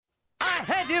I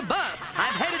hate you both.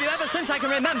 I've hated you ever since I can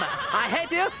remember. I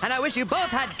hate you, and I wish you both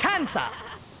had cancer.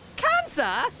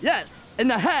 Cancer? Yes, in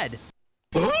the head.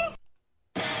 I'm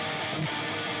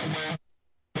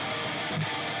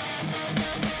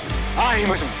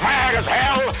as mad as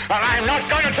hell, and I'm not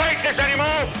going to take this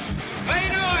anymore! Pay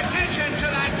no attention to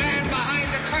that man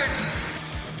behind the curtain!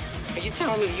 Are you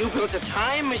telling me you built a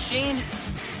time machine?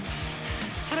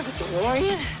 Out of a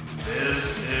DeLorean?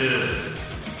 This is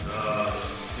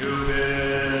the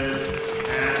Stupid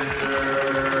Cancer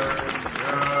Show.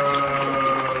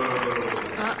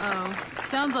 Uh-oh.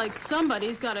 Sounds like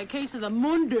somebody's got a case of the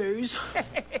Mondays.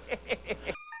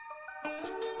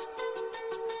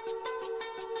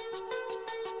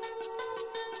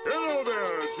 Hello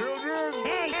there, children!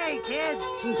 Hey, kids.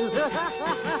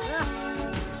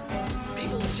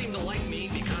 People seem to like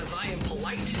me because I am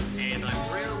polite and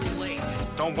I'm rarely late.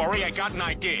 Don't worry, I got an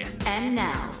idea. And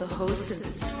now, the host of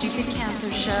the Stupid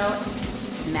Cancer Show,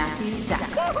 Matthew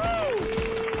Zach. Not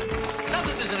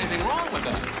that there's anything wrong with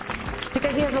that.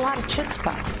 Because he has a lot of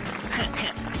chutzpah.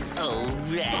 All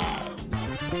right.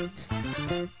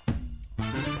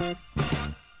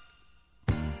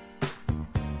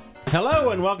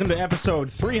 Hello and welcome to episode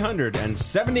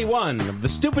 371 of the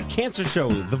Stupid Cancer Show,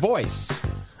 the voice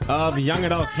of young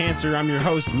adult cancer. I'm your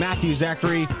host, Matthew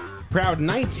Zachary, proud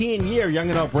 19-year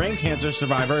young adult brain cancer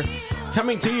survivor,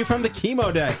 coming to you from the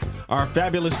Chemo Deck, our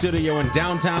fabulous studio in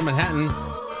downtown Manhattan,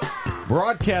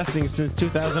 broadcasting since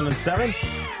 2007.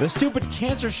 The Stupid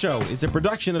Cancer Show is a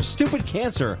production of Stupid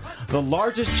Cancer, the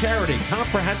largest charity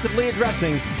comprehensively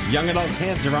addressing young adult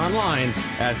cancer online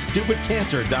at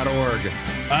stupidcancer.org.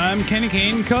 I'm Kenny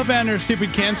Kane, co-founder of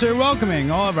Stupid Cancer,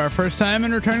 welcoming all of our first-time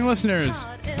and returning listeners.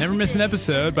 Never miss an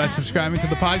episode by subscribing to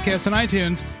the podcast on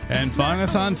iTunes and following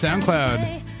us on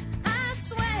SoundCloud.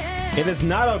 It is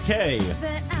not okay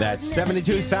that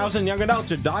 72,000 young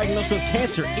adults are diagnosed with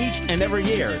cancer each and every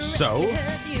year. So,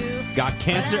 got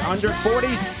cancer under 40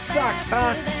 sucks,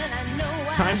 huh?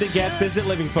 Time to get busy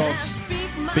living, folks.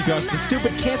 Because the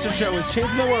Stupid Cancer Show is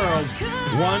changing the world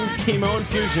one chemo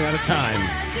infusion at a time.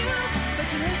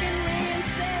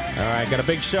 All right, got a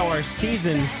big show, our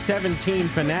season 17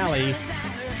 finale,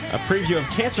 a preview of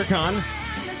Cancercon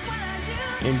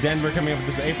in Denver coming up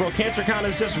this April. Cancercon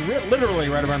is just literally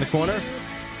right around the corner.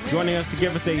 Joining us to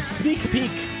give us a sneak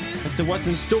peek as to what's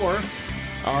in store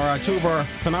are two of our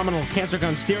phenomenal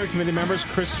Cancercon steering committee members,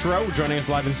 Chris Stroh, joining us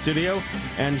live in studio,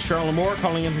 and Charlotte Moore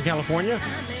calling in from California,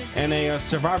 and a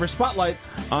survivor spotlight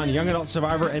on young adult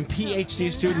survivor and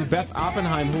PhD student Beth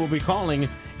Oppenheim, who will be calling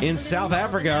in South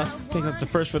Africa. I think that's the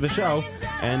first for the show.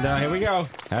 And here we go.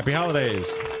 Happy holidays.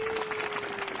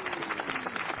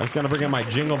 I was going to bring in my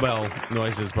jingle bell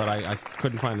noises, but I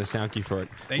couldn't find the sound key for it.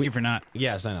 Thank you for not.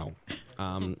 Yes, I know.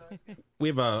 We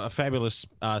have a fabulous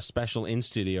special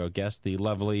in-studio guest, the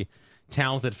lovely,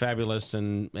 talented, fabulous,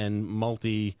 and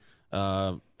multi-happy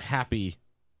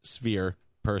sphere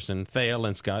person, Thea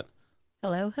Linscott.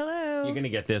 Hello, hello. You're going to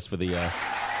get this for the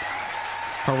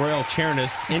her royal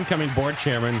chairness, incoming board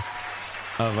chairman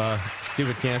of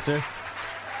Stupid Cancer.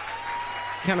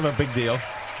 Kind of a big deal.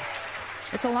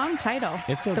 It's a long title.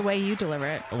 It's the way you deliver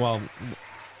it. Well,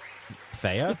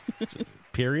 Thea,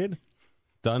 period.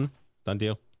 Done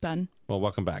deal. Done. Well,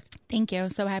 welcome back. Thank you.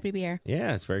 So happy to be here.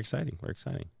 Yeah, it's very exciting. Very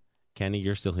exciting. Kenny,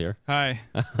 you're still here. Hi.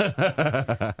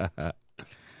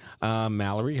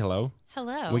 Mallory, hello.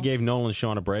 Hello. We gave Nolan and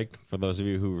Sean a break, for those of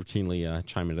you who routinely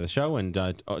chime into the show. And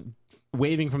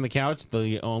waving from the couch,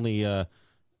 the only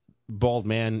bald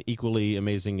man equally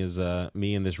amazing as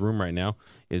me in this room right now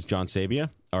is John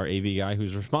Sabia, our AV guy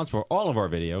who's responsible for all of our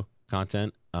video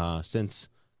content since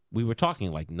we were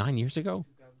talking like 9 years ago?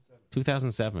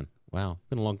 2007. Wow.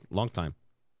 Been a long time.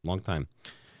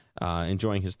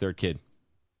 Enjoying his third kid.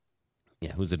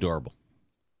 Yeah, who's adorable.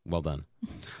 Well done.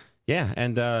 Yeah,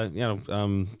 and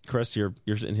Chris, you're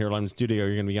sitting here live in the studio.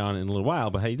 You're going to be on in a little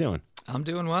while, but how you doing? I'm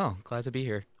doing well. Glad to be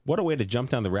here. What a way to jump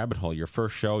down the rabbit hole. Your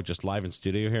first show just live in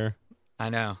studio here. I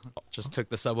know. Just took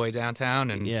the subway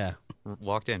downtown and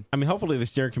walked in. I mean, hopefully the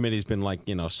steering committee's been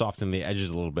softening the edges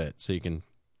a little bit so you can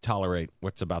tolerate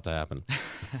what's about to happen.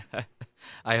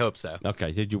 I hope so.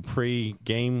 Okay. Did you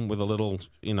pre-game with a little,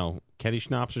 Ketty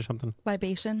schnapps or something?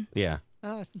 Libation? Yeah.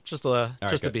 Just a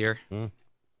beer. Mm.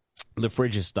 The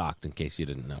fridge is stocked, in case you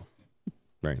didn't know.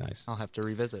 Very nice. I'll have to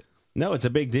revisit. No, it's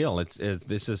a big deal.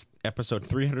 This is episode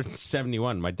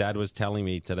 371. My dad was telling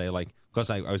me today, because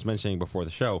I was mentioning before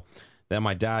the show, that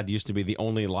my dad used to be the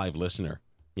only live listener.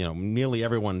 Nearly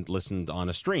everyone listened on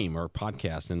a stream or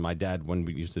podcast, and my dad, when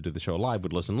we used to do the show live,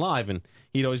 would listen live, and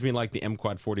he'd always been like the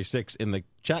MQuad 46 in the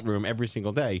chat room every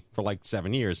single day for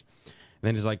 7 years. And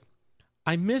then he's like,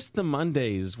 I missed the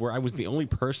Mondays where I was the only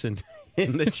person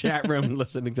in the chat room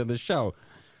listening to the show.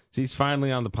 So he's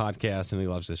finally on the podcast, and he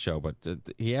loves the show. But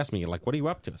he asked me, like, what are you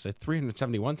up to? I said,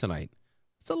 371 tonight.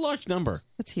 It's a large number.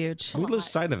 That's huge. We lose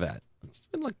sight of that. It's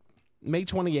been like May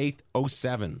 28th,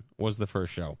 2007 was the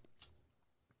first show.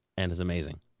 And it's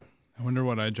amazing. I wonder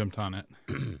what I jumped on it.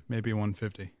 Maybe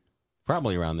 150.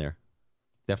 Probably around there.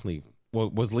 Definitely. Well,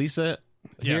 was Lisa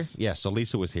here? Yes. Yeah, so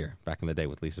Lisa was here back in the day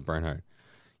with Lisa Bernhardt.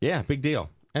 Yeah, big deal.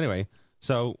 Anyway,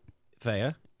 so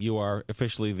Thea, you are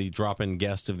officially the drop-in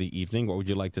guest of the evening. What would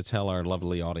you like to tell our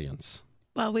lovely audience?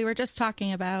 Well, we were just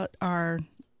talking about our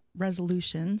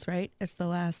resolutions, right? It's the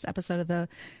last episode of the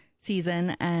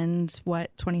season and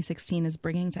what 2016 is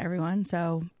bringing to everyone.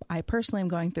 So I personally am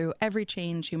going through every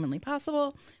change humanly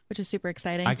possible, which is super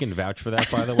exciting. I can vouch for that,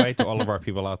 by the way, to all of our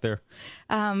people out there.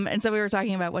 And so we were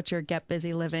talking about what's your Get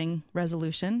Busy Living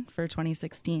resolution for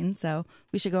 2016. So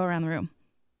we should go around the room.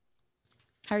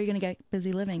 How are you going to get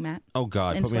busy living, Matt? Oh,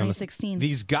 God. In put me on 2016.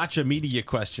 These gotcha media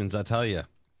questions, I tell you.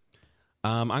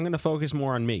 I'm going to focus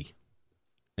more on me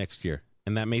next year.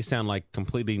 And that may sound like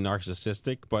completely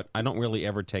narcissistic, but I don't really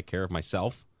ever take care of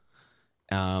myself.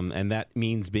 And that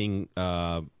means being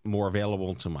more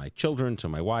available to my children, to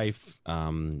my wife,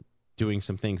 doing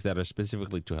some things that are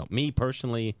specifically to help me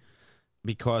personally,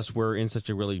 because we're in such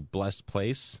a really blessed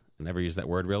place. I never use that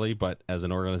word really, but as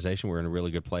an organization, we're in a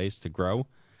really good place to grow.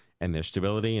 And there's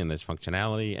stability and there's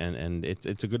functionality. And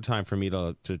it's a good time for me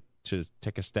to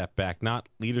take a step back, not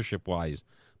leadership-wise,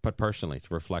 but personally,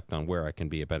 to reflect on where I can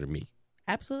be a better me.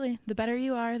 Absolutely. The better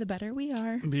you are, the better we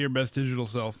are. Be your best digital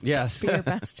self. Yes. Be your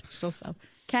best digital self.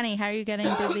 Kenny, how are you getting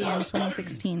busy in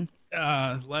 2016?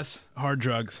 Less hard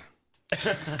drugs.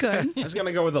 Good. I was going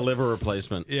to go with a liver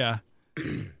replacement. Yeah.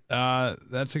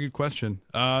 That's a good question.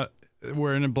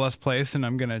 We're in a blessed place, and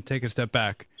I'm going to take a step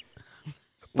back.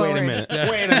 Wait a minute.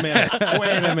 Wait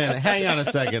a minute. Hang on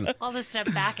a second. All the step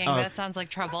backing, that sounds like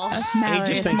trouble. Mallory,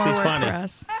 just it's thinks more he's work funny. for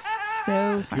us.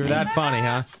 So funny. You're that funny,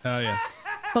 huh? Oh, yes.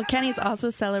 Well, Kenny's also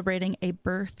celebrating a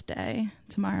birthday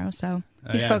tomorrow, so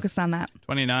he's yes. focused on that.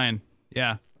 29.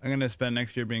 Yeah. I'm going to spend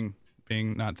next year being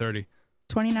not 30.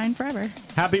 29 forever.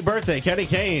 Happy birthday, Kenny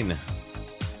Kane.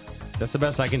 That's the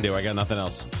best I can do. I got nothing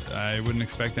else. I wouldn't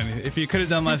expect anything. If you could have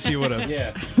done less, you would have.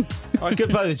 Yeah. Oh, I could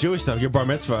play the Jewish stuff. Your bar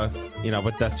mitzvah,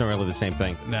 but that's not really the same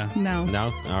thing. No.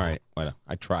 No? All right. Well,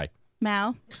 I try.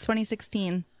 Mal,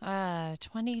 2016.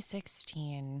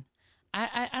 2016.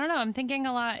 I don't know. I'm thinking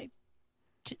a lot,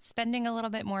 spending a little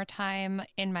bit more time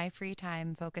in my free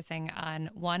time focusing on,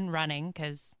 1, running,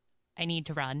 because I need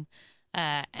to run,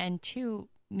 and 2,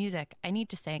 music. I need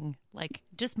to sing,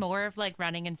 just more of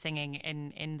running and singing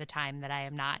in the time that I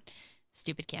am not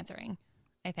stupid cancering,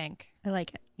 I think. I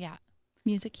like it. Yeah.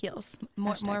 Music heals.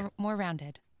 More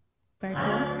rounded. Very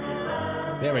cool.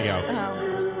 There we go.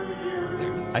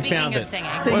 I found it.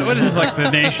 Singing. What is this, like the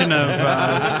nation of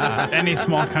any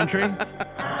small country?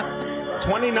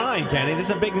 29, Kenny. This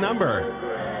is a big number.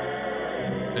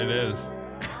 It is.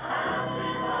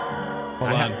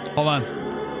 Hold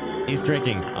on. He's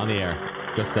drinking on the air.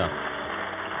 It's good stuff.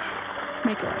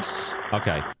 Make a wish.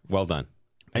 Okay. Well done.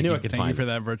 I knew I could Thank find you for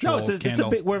that virtual it's a candle.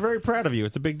 we're very proud of you.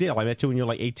 It's a big deal. I met you when you were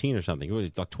like 18 or something. You were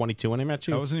like 22 when I met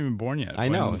you. I wasn't even born yet. I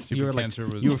know. You were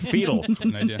you were fetal.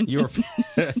 An idea. You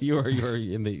were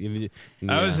in the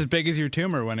I was as big as your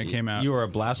tumor when it came out. You were a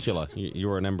blastula. You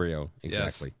were an embryo.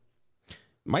 Exactly. Yes.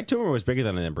 My tumor was bigger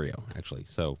than an embryo, actually.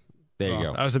 So there you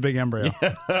go. I was a big embryo.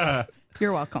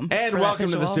 You're welcome. And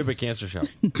welcome to the Stupid Cancer Show.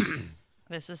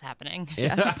 This is happening.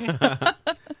 Yes.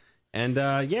 And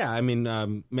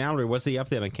Mallory, what's the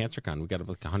update on Cancercon? We got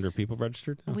like 100 people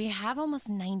registered now? We have almost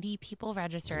 90 people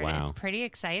registered. Wow. It's pretty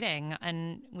exciting.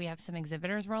 And we have some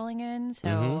exhibitors rolling in.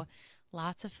 So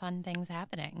lots of fun things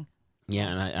happening. Yeah,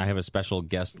 and I have a special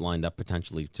guest lined up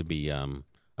potentially to be a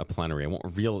plenary. I won't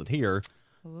reveal it here,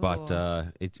 but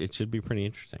it should be pretty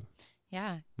interesting.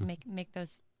 Yeah, make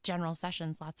those general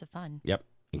sessions lots of fun. Yep,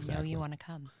 exactly. You want to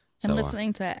come. And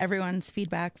listening to everyone's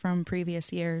feedback from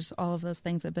previous years, all of those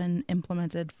things have been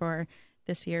implemented for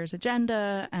this year's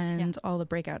agenda and all the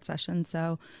breakout sessions.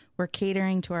 So we're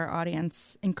catering to our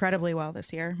audience incredibly well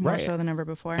this year, more so than ever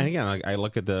before. And again, I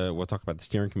look at we'll talk about the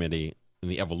steering committee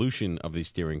and the evolution of the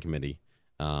steering committee,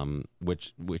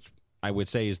 which I would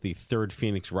say is the third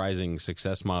Phoenix Rising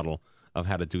success model of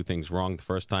how to do things wrong the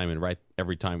first time and right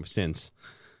every time since.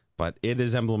 But it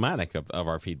is emblematic of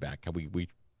our feedback. We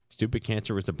Stupid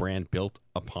Cancer is a brand built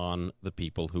upon the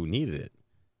people who needed it.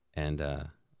 And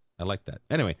I like that.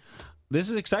 Anyway, this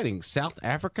is exciting. South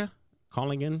Africa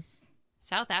calling in.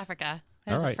 South Africa.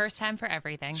 There's a first time for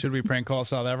everything. Should we prank call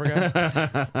South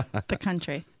Africa? The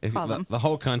country. Call them. The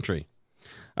whole country.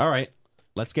 All right.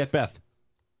 let's get Beth.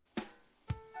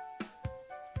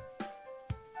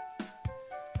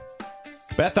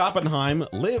 Beth Oppenheim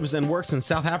lives and works in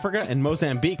South Africa and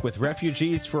Mozambique with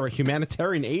refugees for a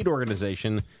humanitarian aid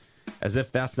organization. As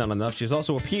if that's not enough, she's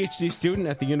also a PhD student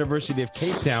at the University of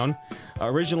Cape Town.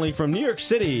 Originally from New York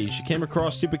City, she came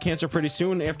across stupid cancer pretty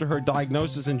soon after her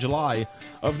diagnosis in July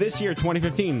of this year,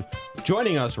 2015.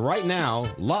 Joining us right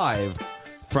now, live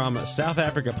from South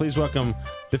Africa, please welcome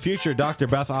the future Dr.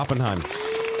 Beth Oppenheim.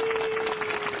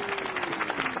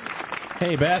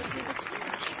 Hey, Beth.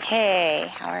 Hey,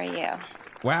 how are you?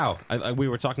 Wow, we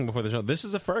were talking before the show. This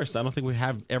is a first. I don't think we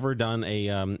have ever done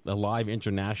a live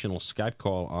international Skype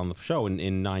call on the show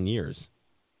in 9 years.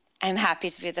 I'm happy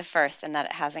to be the first and that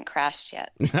it hasn't crashed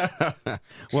yet.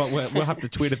 Well, we'll have to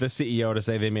tweet at the CEO to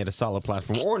say they made a solid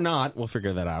platform or not. We'll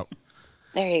figure that out.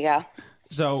 There you go.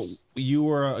 So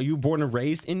are you born and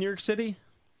raised in New York City?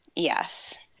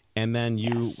 Yes. And then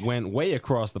you went way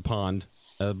across the pond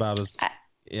about as...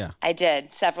 Yeah, I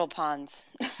did. Several ponds.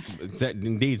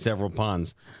 Indeed, several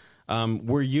ponds.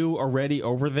 Were you already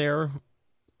over there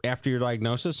after your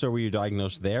diagnosis, or were you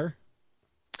diagnosed there?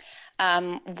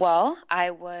 Well,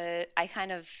 I was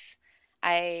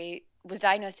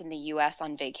diagnosed in the U.S.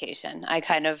 on vacation.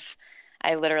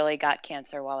 I literally got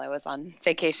cancer while I was on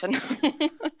vacation,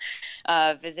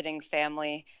 visiting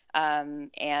family,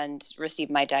 and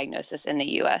received my diagnosis in the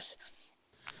U.S.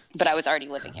 But I was already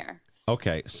living here.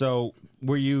 Okay, so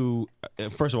were you,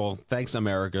 first of all, thanks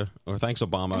America, or thanks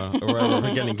Obama, or whatever,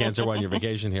 for getting cancer while on your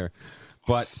vacation here.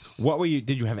 But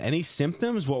did you have any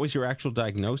symptoms? What was your actual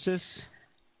diagnosis?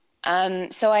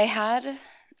 So I had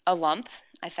a lump.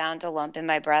 I found a lump in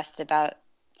my breast about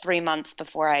 3 months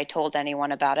before I told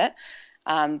anyone about it.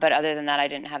 But other than that, I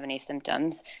didn't have any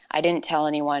symptoms. I didn't tell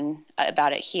anyone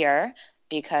about it here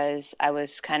because I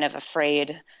was kind of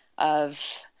afraid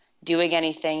of doing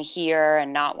anything here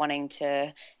and not wanting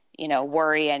to,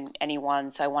 worry anyone.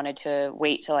 So I wanted to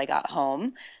wait till I got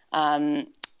home. And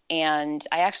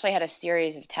I actually had a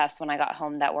series of tests when I got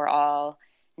home that were all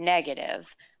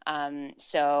negative.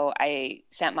 So I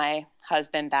sent my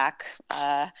husband back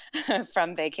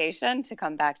from vacation to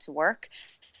come back to work.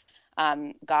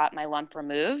 Got my lump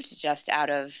removed just out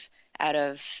of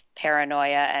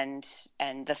paranoia and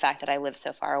the fact that I live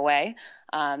so far away.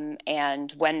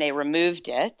 And when they removed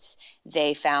it,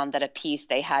 they found that a piece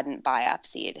they hadn't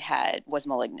biopsied was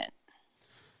malignant.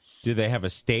 Do they have a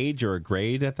stage or a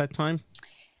grade at that time?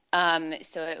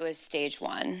 So it was stage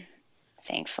 1,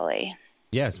 thankfully.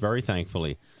 Yes, very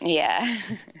thankfully. Yeah.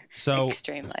 So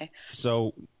extremely.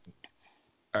 So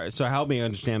all right, so help me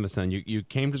understand this then. You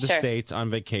came to the States on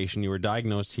vacation. You were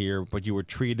diagnosed here, but you were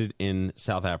treated in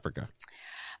South Africa.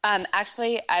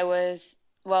 Actually, it was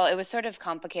sort of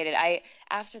complicated.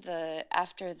 After the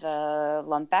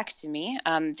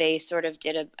lumpectomy, they sort of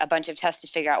did a bunch of tests to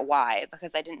figure out why,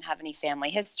 because I didn't have any family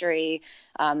history.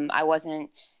 I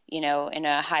wasn't, in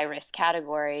a high risk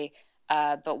category.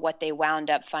 But what they wound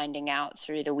up finding out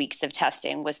through the weeks of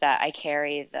testing was that I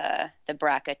carry the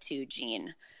BRCA2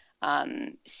 gene.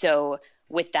 So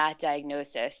with that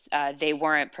diagnosis, they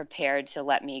weren't prepared to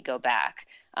let me go back.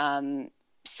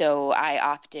 So I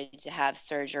opted to have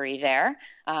surgery there,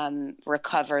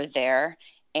 recover there.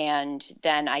 And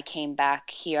then I came back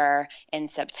here in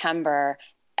September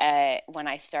when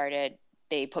I started.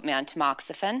 They put me on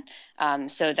tamoxifen.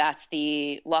 So that's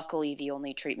luckily the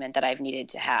only treatment that I've needed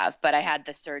to have. But I had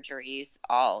the surgeries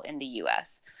all in the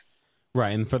U.S.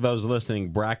 Right, and for those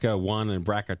listening, BRCA1 and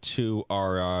BRCA2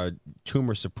 are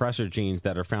tumor suppressor genes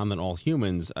that are found in all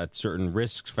humans at certain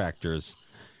risk factors.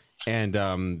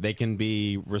 And they can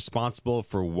be responsible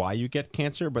for why you get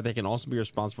cancer, but they can also be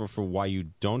responsible for why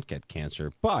you don't get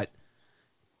cancer. But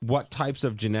what types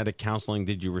of genetic counseling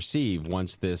did you receive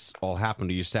once this all happened?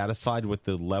 Are you satisfied with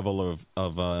the level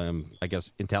of I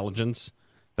guess, intelligence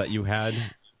that you had?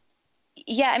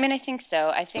 Yeah, I think so.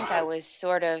 I think I was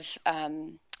sort of...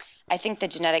 I think the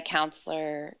genetic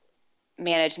counselor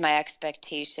managed my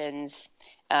expectations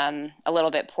a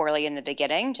little bit poorly in the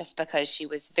beginning, just because she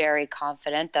was very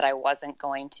confident that I wasn't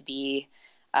going to be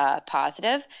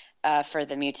positive for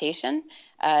the mutation.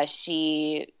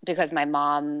 Because my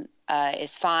mom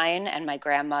is fine and my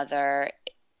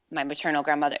maternal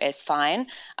grandmother is fine,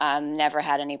 never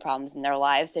had any problems in their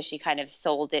lives. So she kind of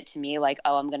sold it to me like,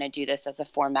 oh, I'm going to do this as a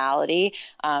formality,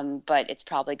 but it's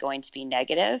probably going to be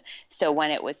negative. So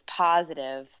when it was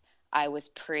positive, I was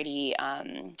pretty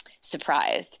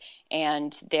surprised.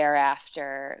 And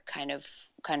thereafter kind of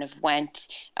went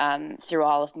through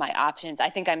all of my options. I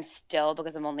think I'm still,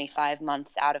 because I'm only 5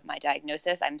 months out of my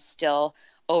diagnosis, I'm still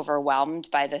overwhelmed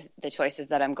by the choices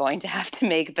that I'm going to have to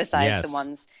make besides the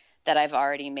ones that I've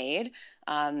already made.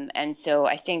 And so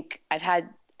I think I've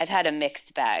had a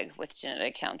mixed bag with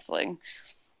genetic counseling.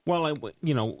 Well,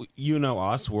 you know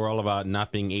us. We're all about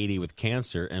not being 80 with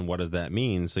cancer, and what does that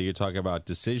mean? So you talk about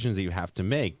decisions that you have to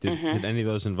make. Did any of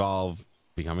those involve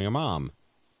becoming a mom?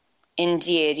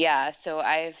 Indeed, yeah. So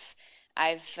I've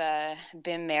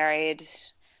been married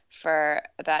for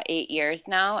about 8 years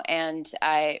now, and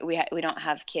we don't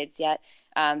have kids yet.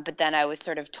 But then I was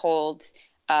sort of told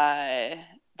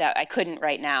that I couldn't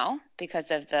right now because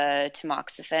of the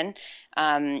tamoxifen.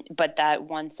 But that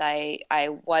once I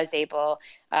was able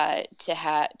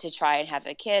to try and have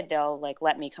a kid, they'll like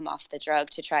let me come off the drug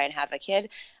to try and have a kid.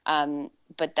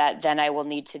 But that then I will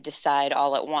need to decide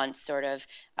all at once, sort of,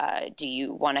 do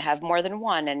you want to have more than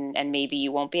one? And maybe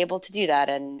you won't be able to do that.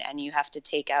 And you have to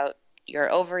take out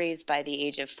your ovaries by the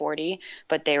age of 40,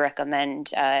 but they recommend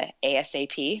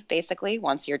ASAP, basically,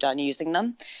 once you're done using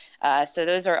them. So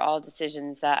those are all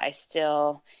decisions that I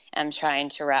still am trying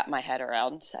to wrap my head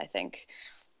around, I think.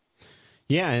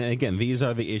 Yeah, and again, these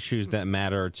are the issues that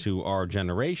matter to our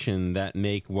generation that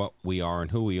make what we are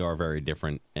and who we are very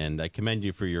different. And I commend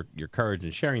you for your courage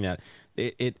in sharing that.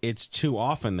 It's too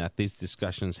often that these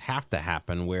discussions have to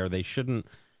happen where they shouldn't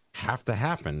have to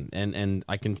happen. And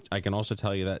I can also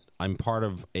tell you that I'm part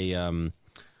of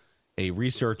a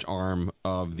research arm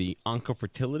of the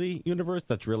oncofertility universe.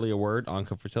 That's really a word,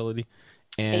 oncofertility.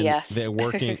 And yes. They're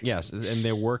working, yes, and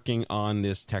they're working on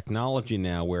this technology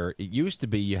now where it used to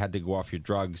be you had to go off your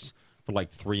drugs for like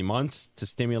 3 months to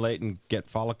stimulate and get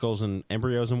follicles and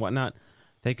embryos and whatnot.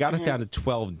 They got it down to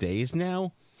 12 days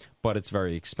now, but it's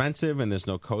very expensive and there's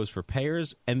no codes for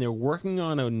payers. And they're working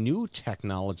on a new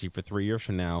technology for 3 years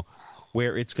from now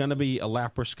where it's going to be a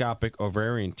laparoscopic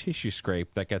ovarian tissue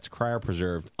scrape that gets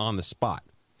cryopreserved on the spot.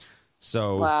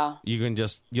 So wow. you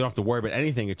don't have to worry about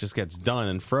anything. It just gets done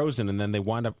and frozen, and then they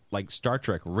wind up, like Star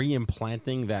Trek,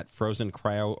 re-implanting that frozen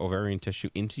cryo ovarian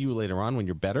tissue into you later on when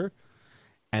you're better,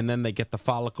 and then they get the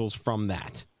follicles from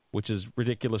that, which is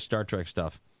ridiculous Star Trek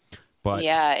stuff. But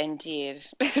yeah, indeed.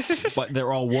 But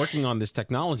they're all working on this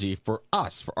technology for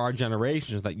us, for our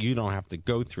generations, that you don't have to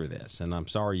go through this, and I'm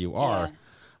sorry you are. Yeah.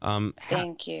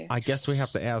 Thank you. I guess we have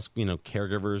to ask,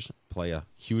 caregivers play a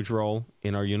huge role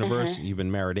in our universe. You've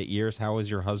been married 8 years. How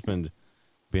has your husband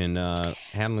been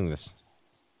handling this?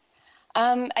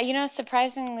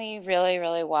 Surprisingly, really,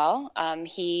 really well.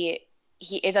 He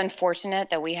is unfortunate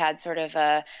that we had sort of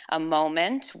a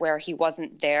moment where he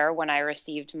wasn't there when I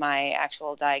received my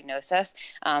actual diagnosis,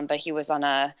 but he was on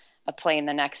a plane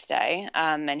the next day.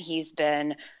 And he's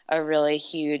been a really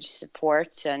huge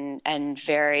support and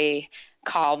very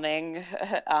calming.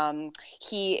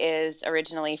 He is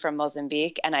originally from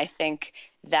Mozambique, and I think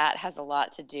that has a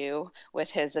lot to do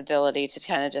with his ability to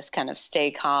kind of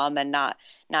stay calm and not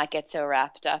get so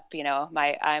wrapped up.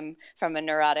 I'm from a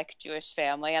neurotic Jewish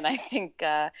family, and I think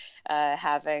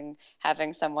having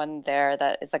someone there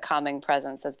that is a calming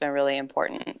presence has been really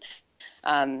important.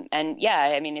 And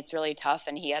yeah, I mean, it's really tough,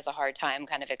 and he has a hard time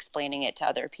kind of explaining it to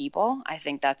other people. I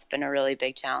think that's been a really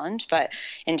big challenge, but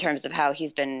in terms of how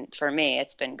he's been for me,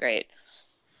 it's been great.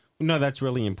 No, that's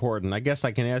really important. I guess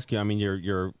I can ask you, I mean,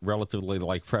 you're relatively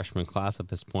like freshman class at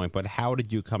this point, but how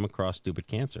did you come across Stupid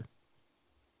Cancer?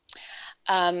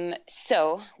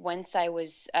 So once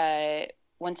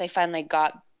I finally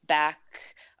got back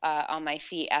on my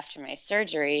feet after my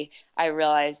surgery, I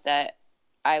realized that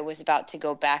I was about to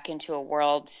go back into a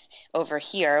world over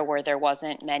here where there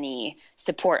wasn't many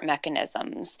support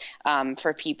mechanisms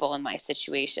for people in my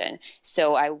situation.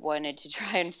 So I wanted to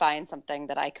try and find something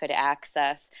that I could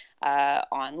access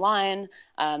online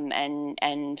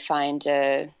and find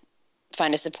a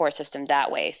support system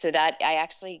that way. So that I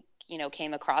actually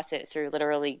came across it through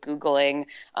literally Googling,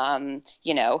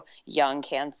 young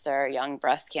cancer, young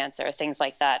breast cancer, things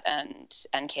like that,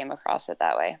 and came across it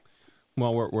that way.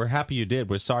 Well, we're happy you did.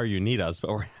 We're sorry you need us, but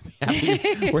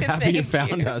we're happy you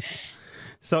found us.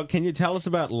 So can you tell us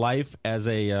about life as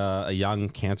a young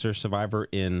cancer survivor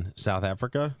in South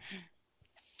Africa?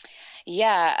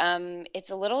 Yeah,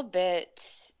 it's a little bit,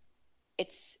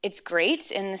 it's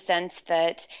great in the sense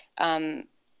that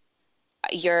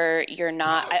you're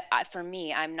not, for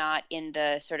me, I'm not in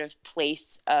the sort of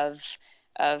place of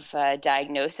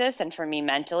diagnosis, and for me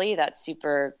mentally that's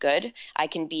super good. I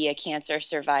can be a cancer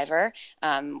survivor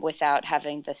without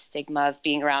having the stigma of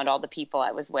being around all the people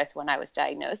I was with when I was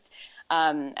diagnosed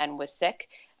and was sick.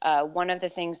 One of the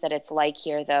things that it's like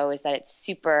here, though, is that it's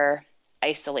super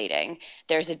isolating.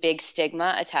 There's a big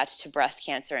stigma attached to breast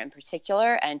cancer in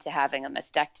particular, and to having a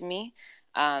mastectomy,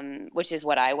 which is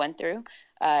what I went through.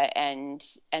 And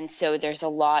so there's a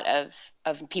lot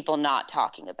of people not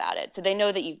talking about it. So they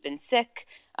know that you've been sick,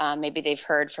 Maybe they've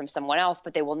heard from someone else,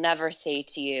 but they will never say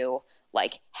to you,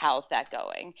 like, how's that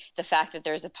going? The fact that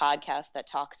there's a podcast that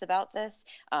talks about this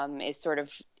is sort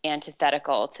of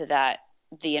antithetical to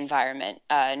the environment.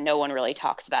 No one really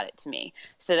talks about it to me.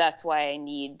 So that's why I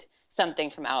need something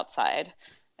from outside.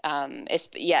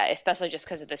 Especially just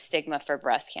because of the stigma for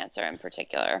breast cancer in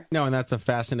particular. No, and that's a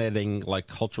fascinating, like,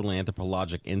 cultural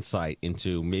anthropologic insight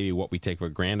into maybe what we take for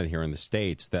granted here in the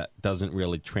States that doesn't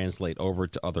really translate over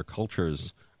to other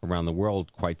cultures around the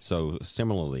world quite so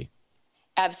similarly.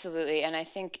 Absolutely. And I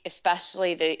think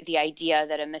especially the idea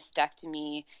that a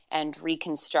mastectomy and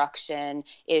reconstruction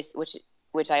is,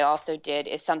 which I also did,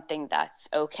 is something that's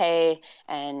okay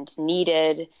and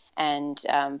needed and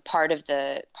part of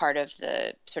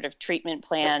the sort of treatment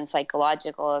plan,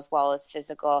 psychological as well as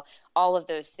physical, all of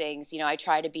those things. I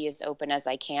try to be as open as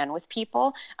I can with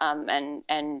people, and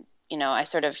I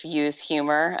sort of use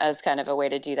humor as kind of a way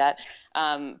to do that.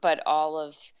 But all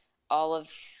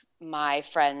of my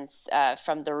friends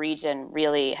from the region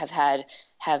really have had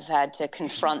to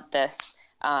confront this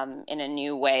in a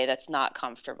new way that's not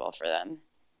comfortable for them.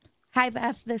 Hi,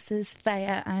 Beth. This is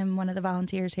Thea. I'm one of the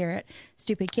volunteers here at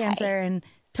Stupid Cancer, and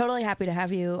totally happy to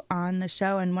have you on the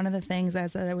show. And one of the things,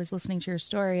 as I was listening to your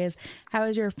story, is how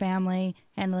is your family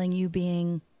handling you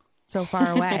being so far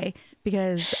away?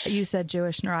 Because you said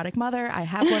Jewish neurotic mother. I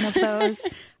have one of those.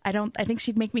 I think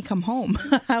she'd make me come home.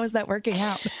 How is that working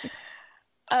out?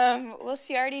 Well,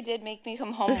 she already did make me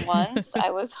come home once.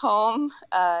 I was home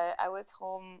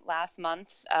last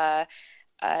month,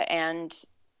 and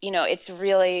it's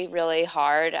really, really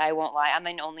hard. I won't lie. I'm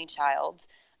an only child,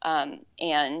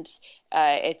 and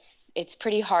it's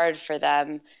pretty hard for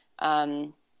them.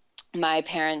 My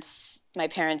parents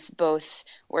both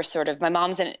were sort of. My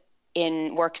mom's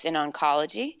works in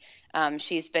oncology.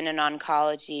 She's been an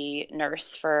oncology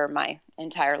nurse for my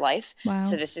entire life. Wow.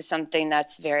 So this is something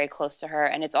that's very close to her.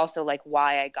 And it's also like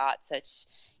why I got such,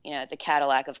 the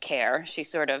Cadillac of care. She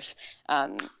sort of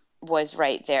was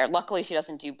right there. Luckily, she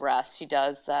doesn't do breast. She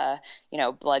does,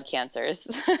 blood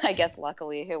cancers. I guess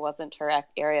luckily it wasn't her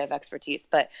area of expertise.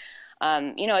 But,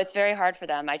 it's very hard for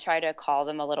them. I try to call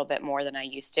them a little bit more than I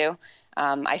used to.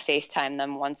 I FaceTime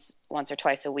them once or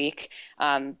twice a week.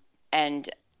 And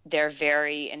they're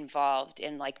very involved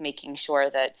in like making sure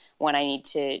that when I need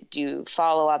to do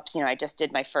follow-ups, I just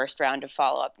did my first round of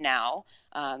follow-up now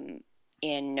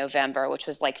in November, which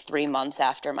was like 4 months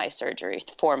after my surgery.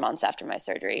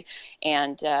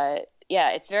 And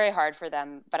it's very hard for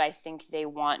them, but I think they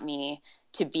want me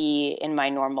to be in my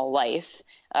normal life.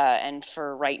 And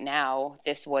for right now,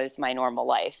 this was my normal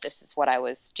life. This is what I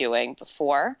was doing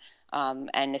before.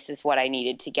 And this is what I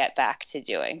needed to get back to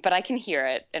doing. But I can hear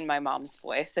it in my mom's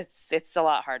voice. It's a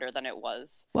lot harder than it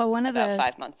was about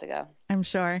 5 months ago. I'm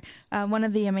sure. One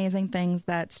of the amazing things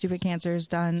that Stupid Cancer has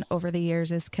done over the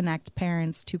years is connect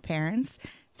parents to parents.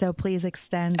 So please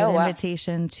extend an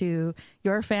invitation to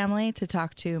your family to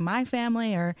talk to my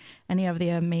family or any of the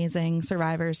amazing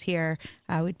survivors here.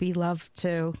 We'd love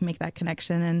to make that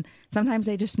connection. And sometimes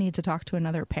they just need to talk to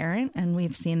another parent. And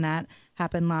we've seen that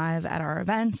happen live at our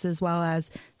events, as well as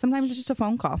sometimes it's just a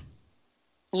phone call.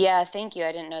 Yeah, thank you.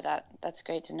 I didn't know that. That's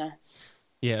great to know.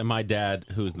 Yeah, and my dad,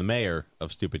 who's the mayor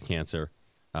of Stupid Cancer,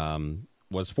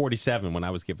 was 47 when I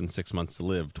was given 6 months to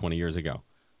live 20 years ago.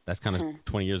 That's kind of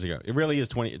 20 years ago. It really is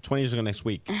 20 years ago next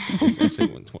week.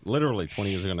 Literally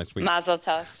 20 years ago next week. Mazel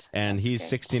tov. And he's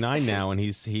 69 now, and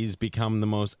he's become the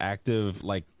most active,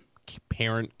 like,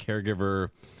 parent caregiver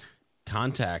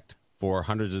contact for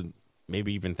hundreds of,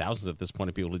 maybe even thousands at this point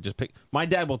of people to just pick. My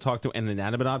dad will talk to an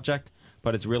inanimate object,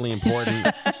 but it's really important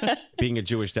being a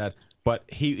Jewish dad. But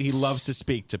he loves to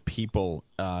speak to people,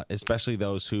 especially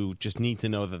those who just need to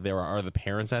know that there are other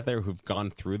parents out there who've gone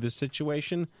through this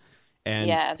situation.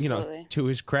 And, to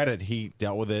his credit, he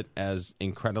dealt with it as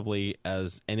incredibly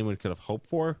as anyone could have hoped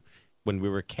for when we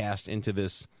were cast into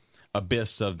this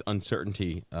abyss of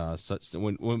uncertainty, such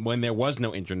when there was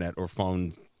no internet or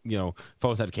phones.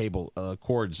 Phones had cable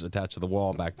cords attached to the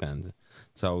wall back then.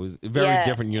 So it was a very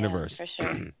different universe. For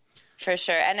sure. For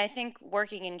sure. And I think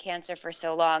working in cancer for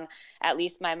so long, at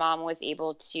least my mom was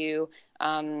able to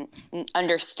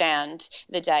understand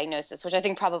the diagnosis, which I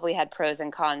think probably had pros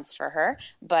and cons for her.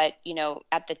 But,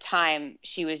 at the time,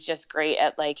 she was just great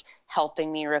at like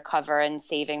helping me recover and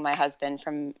saving my husband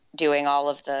from doing all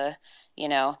of the,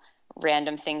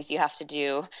 random things you have to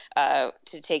do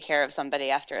to take care of somebody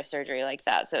after a surgery like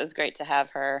that. So it was great to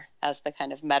have her as the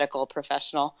kind of medical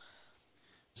professional.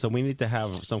 So we need to have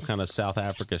some kind of South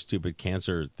Africa Stupid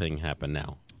Cancer thing happen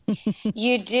now.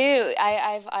 You do.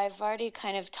 I've already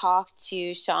kind of talked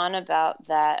to Sean about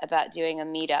that, about doing a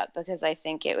meetup, because I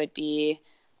think it would be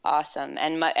awesome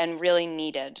and really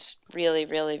needed. Really,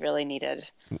 really, really needed.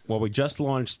 Well, we just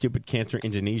launched Stupid Cancer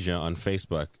Indonesia on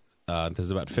Facebook.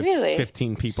 There's about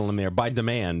 15 people in there by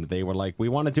demand. They were like, we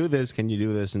want to do this. Can you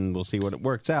do this? And we'll see what it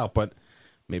works out. But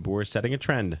maybe we're setting a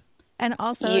trend. And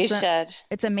also,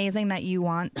 it's amazing that you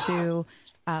want to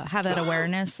have that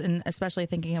awareness, and especially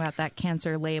thinking about that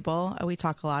cancer label. We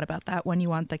talk a lot about that, when you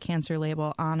want the cancer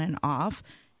label on and off.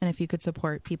 And if you could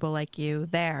support people like you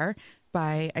there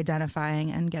by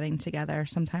identifying and getting together,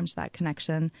 sometimes that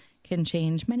connection can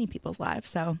change many people's lives.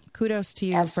 So kudos to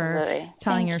you for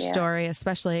telling your story,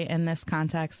 especially in this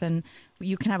context. And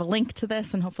you can have a link to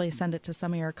this and hopefully send it to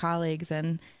some of your colleagues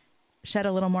and shed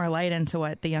a little more light into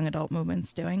what the young adult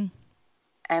movement's doing.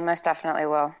 I most definitely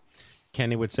will.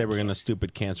 Kenny would say we're going to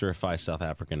stupid cancerify South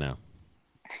Africa now.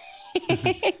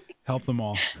 Help them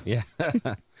all. Yeah.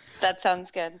 That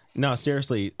sounds good. No,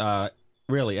 seriously,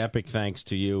 really epic thanks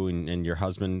to you and your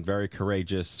husband. Very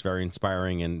courageous, very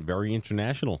inspiring, and very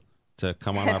international to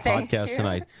come on our podcast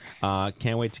tonight.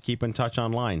 Can't wait to keep in touch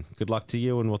online. Good luck to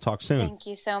you, and we'll talk soon. Thank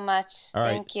you so much. All right.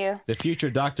 Thank you. The future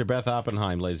Dr. Beth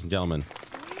Oppenheim, ladies and gentlemen.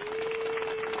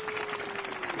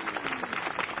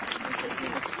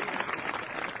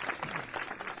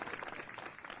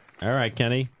 All right,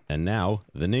 Kenny. And now,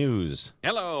 the news.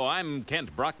 Hello, I'm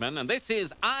Kent Brockman, and this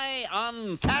is Eye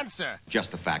on Cancer.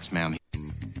 Just the facts, ma'am.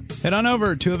 Head on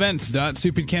over to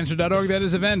events.stupidcancer.org. That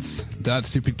is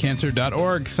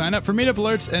events.stupidcancer.org. Sign up for meetup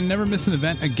alerts and never miss an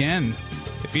event again.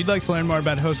 If you'd like to learn more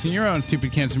about hosting your own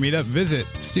Stupid Cancer meetup, visit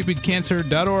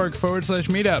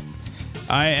stupidcancer.org/meetup.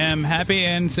 I am happy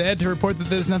and sad to report that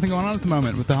there's nothing going on at the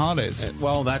moment with the holidays.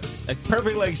 Well, that's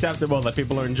perfectly acceptable that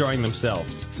people are enjoying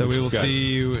themselves. So we will see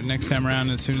you next time around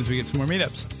as soon as we get some more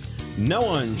meetups. No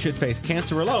one should face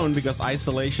cancer alone because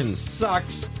isolation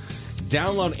sucks.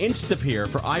 Download Instapeer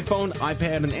for iPhone,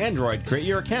 iPad, and Android. Create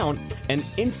your account and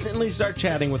instantly start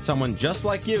chatting with someone just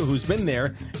like you who's been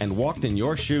there and walked in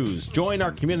your shoes. Join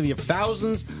our community of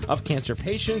thousands of cancer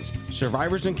patients,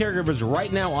 survivors, and caregivers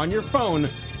right now on your phone.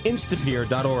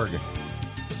 Instapeer.org.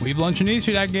 We've launched a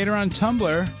newsfeed aggregator on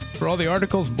Tumblr for all the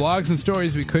articles, blogs, and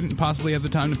stories we couldn't possibly have the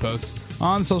time to post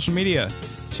on social media.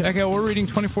 Check out We're Reading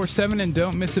 24/7 and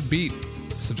don't miss a beat.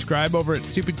 Subscribe over at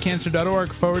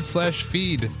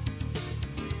stupidcancer.org/feed.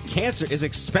 Cancer is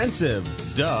expensive.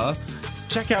 Duh.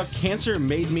 Check out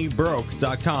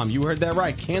cancermademebroke.com. You heard that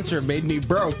right.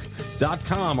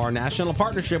 Cancermademebroke.com, our national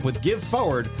partnership with Give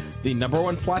Forward, the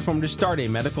 #1 platform to start a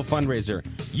medical fundraiser.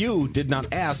 You did not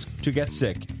ask to get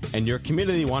sick, and your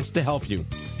community wants to help you.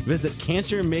 Visit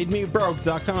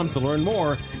cancermademebroke.com to learn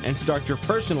more and start your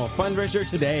personal fundraiser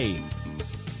today.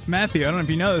 Matthew, I don't know if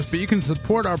you know this, but you can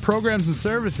support our programs and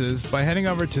services by heading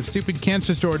over to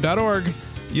stupidcancerstore.org.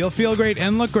 You'll feel great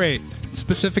and look great,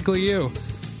 specifically you,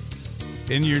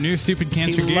 in your new Stupid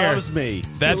Cancer gear. He loves me.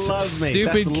 That's he loves me.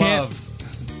 Stupid That's love.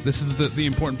 This is the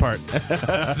important part.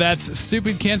 That's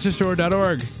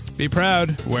stupidcancerstore.org. Be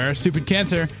proud, wear Stupid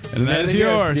Cancer, and that is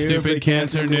your Stupid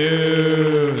Cancer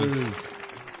News.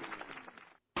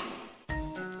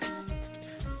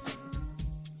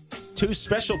 Two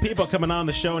special people coming on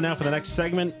the show now for the next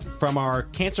segment from our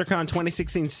Cancercon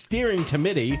 2016 steering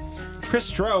committee. Chris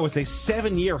Stroh is a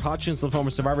 7-year Hodgkin's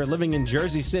lymphoma survivor living in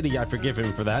Jersey City. I forgive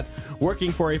him for that.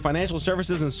 Working for a financial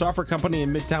services and software company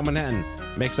in Midtown Manhattan.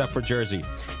 Makes up for Jersey.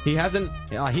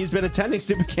 He's been attending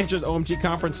Stupid Cancer's OMG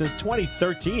conference since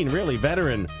 2013. Really,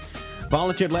 veteran.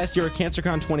 Volunteered last year at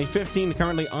Cancercon 2015.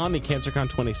 Currently on the Cancercon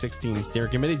 2016 steering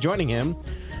committee. Joining him,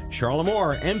 Charlotte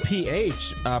Moore,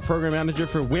 MPH, program manager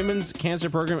for Women's Cancer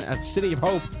Program at City of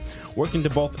Hope, working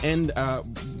with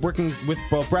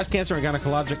both breast cancer and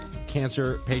gynecologic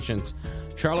cancer patients.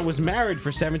 Charlotte was married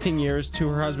for 17 years to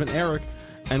her husband Eric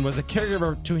and was a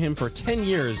caregiver to him for 10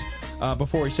 years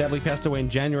before he sadly passed away in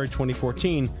January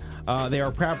 2014. They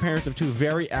are proud parents of 2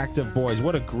 very active boys.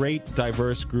 What a great,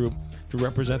 diverse group to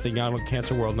represent the young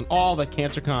cancer world and all that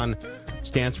CancerCon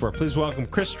stands for. Please welcome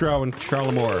Chris Stroh and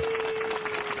Charlotte Moore.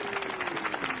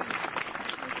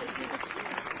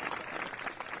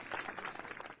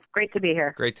 Great to be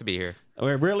here. Great to be here.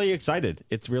 We're really excited.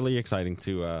 It's really exciting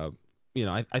to,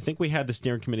 I think we had the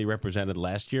steering committee represented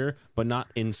last year, but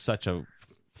not in such a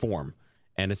form.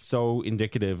 And it's so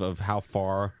indicative of how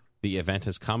far the event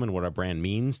has come and what our brand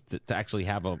means to actually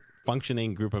have a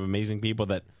functioning group of amazing people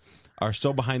that are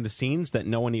so behind the scenes that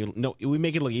we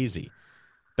make it look easy.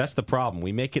 That's the problem.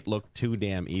 We make it look too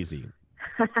damn easy.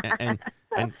 and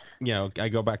I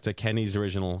go back to Kenny's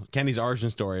origin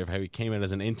story of how he came in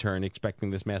as an intern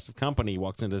expecting this massive company. He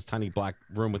walks into this tiny black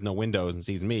room with no windows and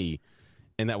sees me,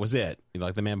 and that was it.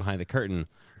 Like the man behind the curtain.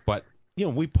 But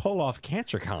we pull off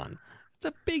Cancercon. It's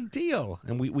a big deal,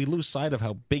 and we lose sight of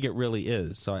how big it really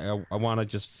is. So I want to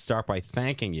just start by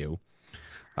thanking you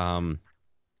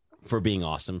for being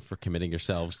awesome, for committing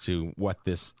yourselves to what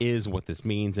this is, what this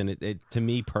means. And it to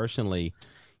me personally,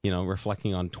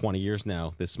 reflecting on 20 years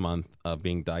now this month of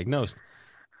being diagnosed,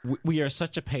 we are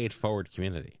such a pay-it-forward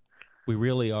community. We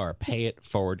really are a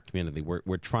pay-it-forward community.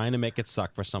 We're trying to make it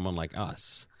suck for someone like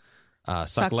us.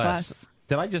 Suck less.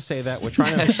 Did I just say that? We're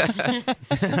trying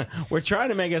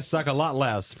to make it suck a lot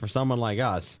less for someone like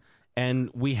us. And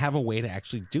we have a way to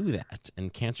actually do that.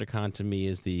 And Cancercon to me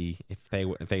is if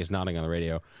they is nodding on the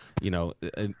radio,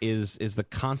 is the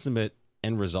consummate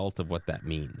end result of what that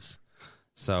means.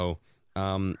 So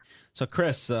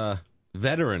Chris,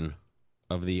 veteran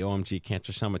of the OMG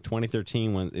Cancer Summit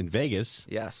 2013 in Vegas.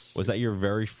 Yes. Was that your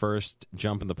very first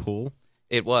jump in the pool?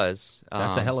 It was.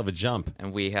 That's a hell of a jump.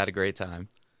 And we had a great time.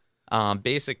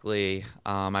 Basically,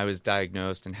 I was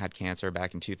diagnosed and had cancer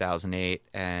back in 2008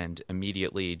 and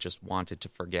immediately just wanted to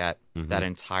forget that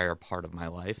entire part of my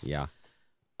life. Yeah.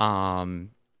 And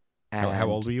how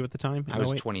old were you at the time? I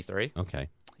was 23. Okay.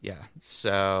 Yeah.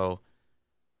 So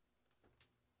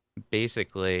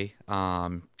basically, I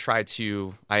tried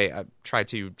to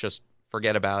just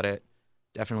forget about it.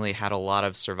 Definitely had a lot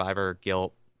of survivor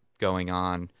guilt going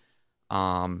on.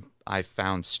 I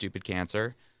found Stupid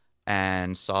Cancer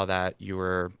and saw that you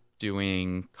were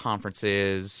doing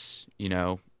conferences,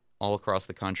 all across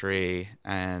the country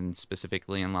and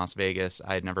specifically in Las Vegas.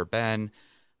 I had never been.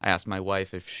 I asked my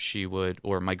wife if she would,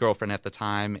 or my girlfriend at the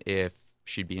time, if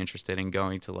she'd be interested in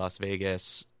going to Las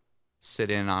Vegas, sit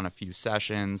in on a few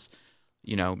sessions,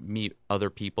 meet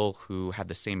other people who had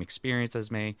the same experience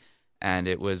as me, and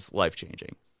it was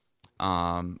life-changing.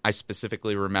 I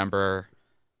specifically remember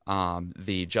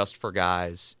the Just for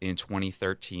Guys in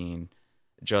 2013,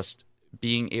 just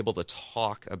being able to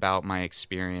talk about my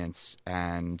experience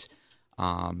and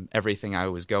everything I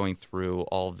was going through,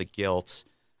 all of the guilt,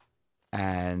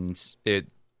 and it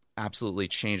absolutely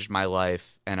changed my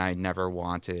life, and I never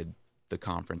wanted the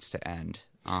conference to end.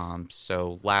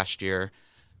 So last year,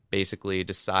 basically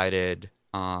decided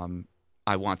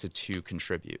I wanted to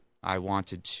contribute. I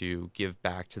wanted to give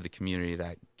back to the community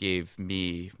that gave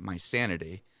me my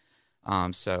sanity.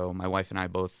 So my wife and I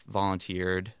both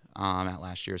volunteered at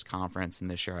last year's conference, and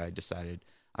this year I decided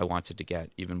I wanted to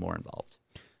get even more involved.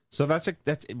 So that's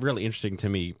really interesting to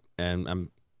me, and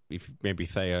if maybe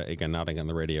Thea again nodding on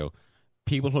the radio,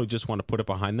 people who just want to put it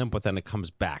behind them, but then it comes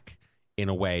back in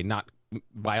a way, not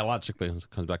biologically it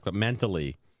comes back, but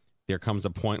mentally. There comes a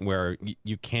point where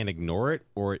you can't ignore it,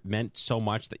 or it meant so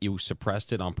much that you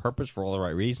suppressed it on purpose for all the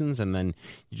right reasons, and then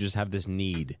you just have this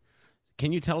need.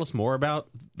 Can you tell us more about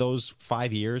those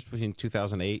 5 years between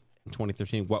 2008 and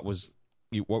 2013? What were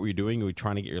you doing? Were you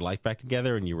trying to get your life back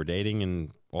together, and you were dating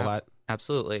and all that?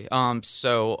 Absolutely.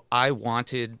 So I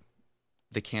wanted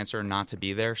the cancer not to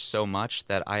be there so much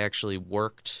that I actually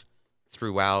worked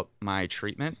throughout my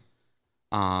treatment,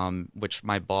 which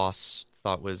my boss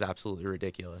thought was absolutely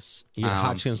ridiculous. You had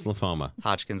Hodgkin's lymphoma.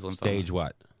 Hodgkin's lymphoma. Stage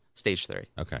what? Stage 3.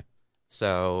 Okay.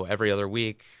 So every other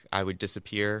week, I would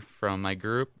disappear from my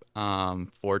group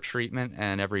for treatment,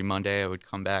 and every Monday I would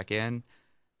come back in,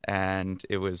 and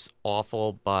it was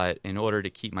awful, but in order to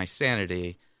keep my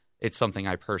sanity, it's something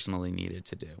I personally needed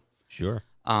to do. Sure.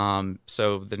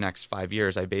 So the next 5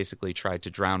 years, I basically tried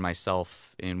to drown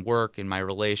myself in work, in my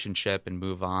relationship, and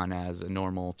move on as a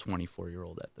normal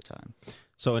 24-year-old at the time.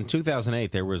 So in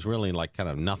 2008, there was really kind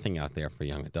of nothing out there for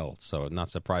young adults. So not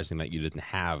surprising that you didn't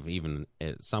have even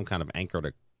some kind of anchor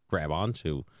to grab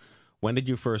onto. When did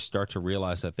you first start to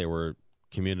realize that there were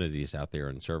communities out there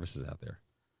and services out there?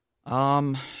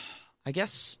 I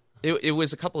guess it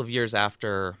was a couple of years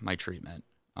after my treatment.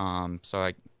 So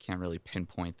I can't really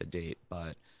pinpoint the date,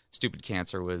 but Stupid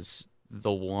Cancer was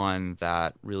the one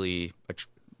that really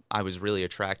I was really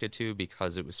attracted to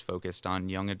because it was focused on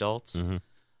young adults. Mm-hmm.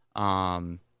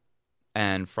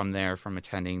 And from there, from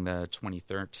attending the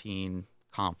 2013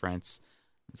 conference,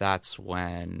 that's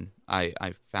when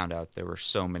I found out there were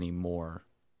so many more,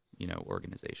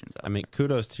 organizations out there.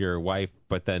 Kudos to your wife,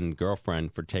 but then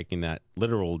girlfriend for taking that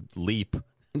literal leap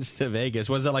to Vegas.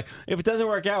 Was it like, if it doesn't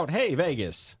work out, hey,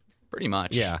 Vegas? Pretty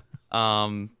much. Yeah.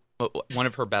 One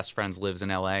of her best friends lives in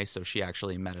LA, so she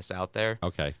actually met us out there.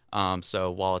 Okay.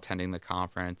 So while attending the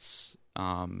conference,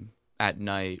 at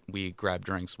night we grabbed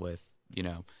drinks with,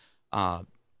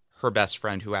 her best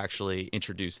friend who actually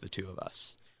introduced the two of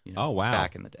us. Oh, wow.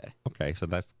 Back in the day. Okay, so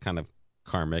that's kind of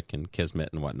karmic and kismet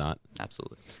and whatnot.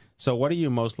 Absolutely. So what are you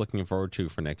most looking forward to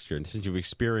for next year? And since you've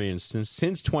experienced,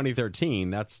 since 2013,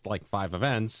 that's like 5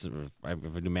 events. If I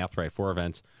do math right, 4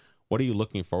 events. What are you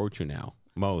looking forward to now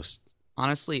most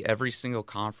Honestly, every single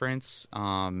conference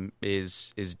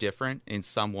is different in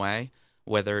some way,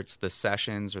 whether it's the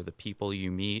sessions or the people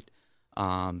you meet,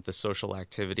 the social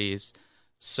activities.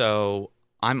 So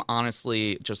I'm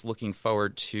honestly just looking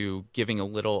forward to giving a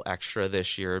little extra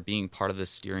this year, being part of the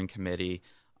steering committee,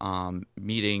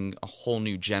 meeting a whole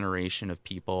new generation of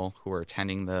people who are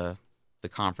attending the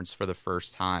conference for the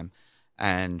first time,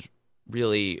 and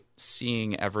really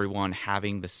seeing everyone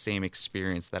having the same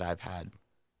experience that I've had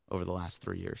over the last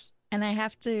 3 years. And I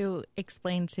have to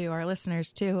explain to our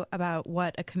listeners, too, about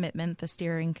what a commitment the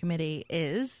steering committee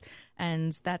is,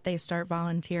 and that they start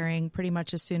volunteering pretty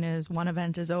much as soon as one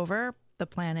event is over. The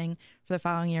planning for the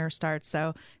following year starts.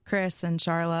 So Chris and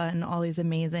Charla and all these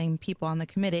amazing people on the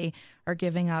committee are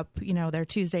giving up, their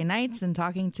Tuesday nights and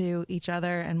talking to each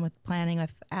other, and with planning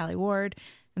with Allie Ward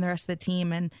and the rest of the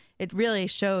team. And it really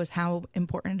shows how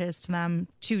important it is to them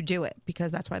to do it,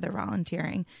 because that's why they're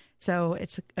volunteering. So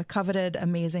it's a coveted,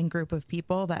 amazing group of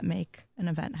people that make an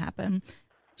event happen.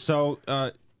 So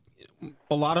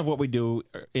a lot of what we do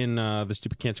in the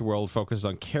Stupid Cancer world focuses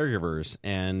on caregivers,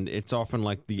 and it's often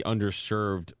like the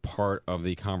underserved part of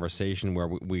the conversation, where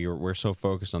we're so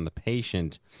focused on the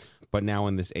patient. But now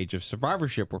in this age of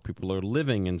survivorship, where people are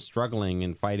living and struggling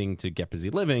and fighting to get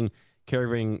busy living,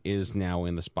 caregiving is now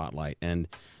in the spotlight. And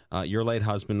your late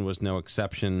husband was no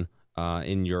exception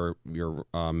in your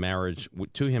marriage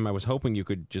to him. I was hoping you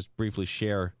could just briefly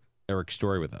share Eric's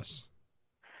story with us.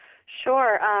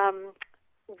 Sure.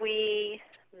 We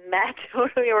met when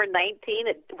we were 19,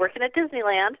 working at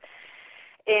Disneyland,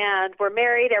 and we're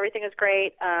married. Everything is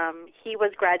great. He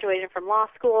was graduating from law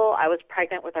school. I was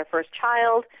pregnant with our first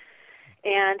child,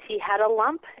 and he had a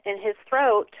lump in his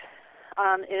throat,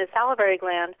 in his salivary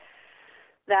gland,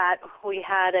 that we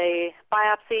had a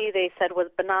biopsy. They said was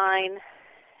benign.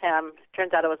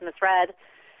 Turns out it was misread,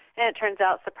 and it turns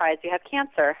out, surprise, you have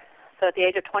cancer. So at the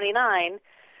age of 29,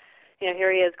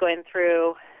 here he is going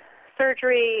through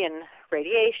surgery and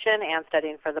radiation and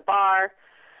studying for the bar.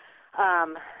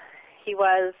 He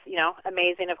was,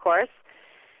 amazing, of course,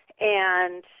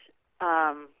 and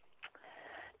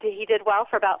he did well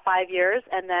for about 5 years,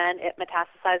 and then it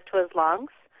metastasized to his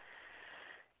lungs,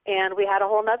 and we had a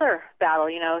whole nother battle.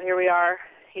 Here we are.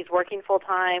 He's working full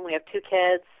time. We have 2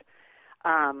 kids,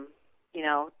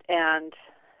 and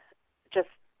just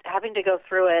having to go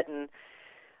through it, and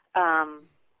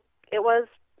it was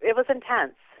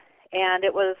intense. And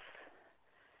it was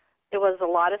a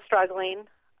lot of struggling,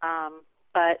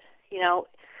 but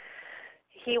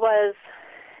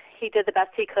he did the best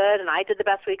he could, and I did the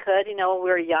best we could. We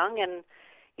were young and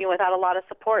without a lot of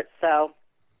support, so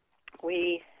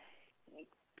we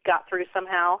got through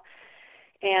somehow.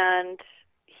 And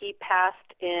he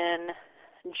passed in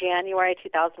January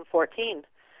 2014.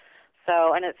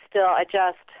 So, and it's still,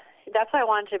 that's why I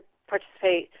wanted to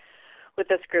participate with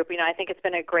this group. I think it's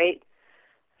been a great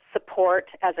support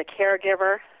as a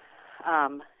caregiver,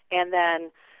 and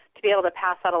then to be able to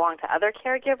pass that along to other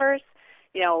caregivers,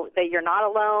 that you're not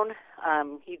alone.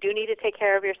 You do need to take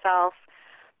care of yourself.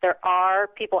 There are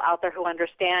people out there who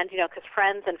understand, because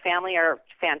friends and family are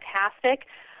fantastic,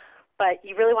 but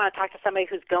you really want to talk to somebody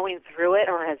who's going through it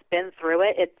or has been through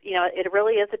it. It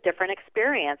really is a different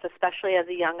experience, especially as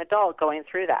a young adult going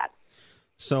through that.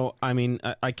 So,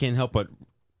 I can't help but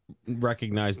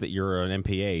recognize that you're an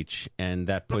MPH, and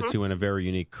that puts you in a very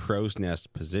unique crow's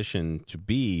nest position to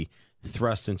be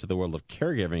thrust into the world of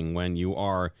caregiving when you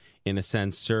are, in a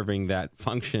sense, serving that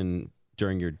function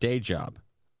during your day job.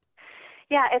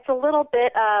 Yeah, it's a little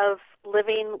bit of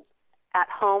living at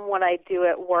home what I do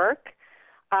at work.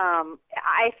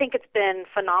 I think it's been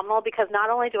phenomenal, because not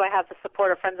only do I have the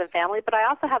support of friends and family, but I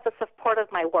also have the support of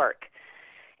my work.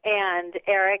 And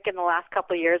Eric, in the last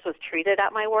couple of years, was treated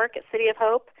at my work at City of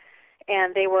Hope,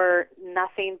 and they were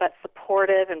nothing but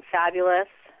supportive and fabulous.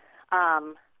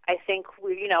 I think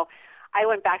I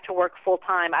went back to work full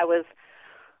time. I was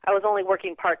only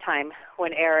working part time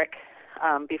when Eric,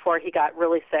 before he got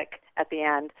really sick at the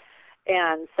end,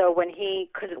 and so when he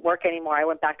couldn't work anymore, I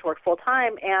went back to work full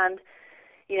time. And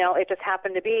it just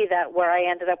happened to be that where I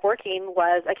ended up working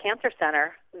was a cancer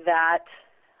center that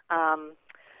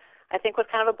I think was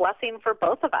kind of a blessing for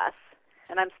both of us.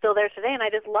 And I'm still there today, and I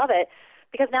just love it,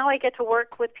 because now I get to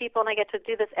work with people, and I get to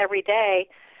do this every day,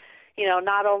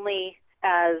 not only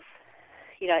as,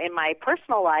 in my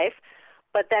personal life,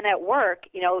 but then at work,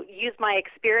 use my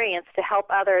experience to help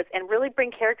others and really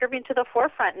bring caregiving to the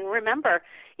forefront. And remember,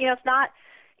 it's not,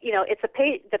 it's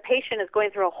the patient is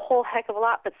going through a whole heck of a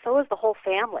lot, but so is the whole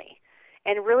family,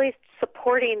 and really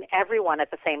supporting everyone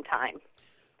at the same time.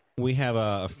 We have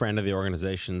a friend of the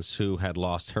organization's who had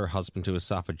lost her husband to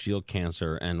esophageal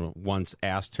cancer, and once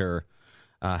asked her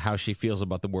how she feels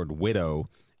about the word widow,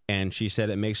 and she said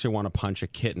it makes her want to punch a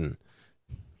kitten.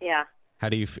 Yeah. How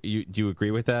do do you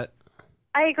agree with that?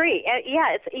 I agree.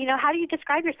 Yeah, it's how do you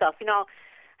describe yourself?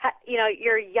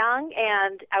 You're young,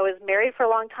 and I was married for a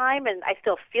long time, and I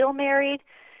still feel married,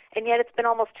 and yet it's been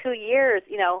almost 2 years.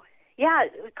 Yeah,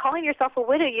 calling yourself a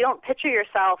widow, you don't picture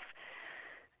yourself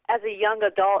as a young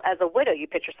adult as a widow. You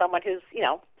picture someone who's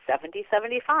 70,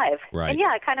 75. Right. And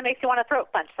yeah, it kind of makes you want to throat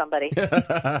punch somebody.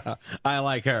 I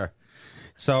like her.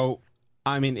 So,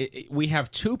 I mean, we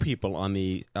have 2 people on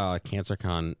the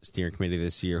Cancercon steering committee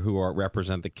this year who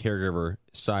represent the caregiver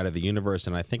side of the universe,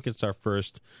 and I think it's our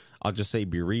first, I'll just say,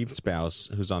 bereaved spouse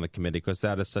who's on the committee, because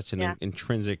that is such an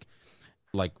intrinsic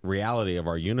reality of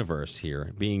our universe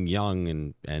here, being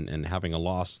young and having a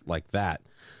loss like that.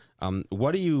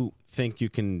 What do you think you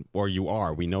can, or you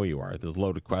are, we know you are, there's a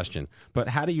loaded question, but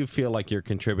how do you feel like you're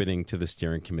contributing to the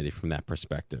steering committee from that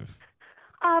perspective?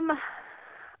 I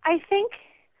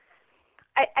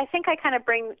think I kind of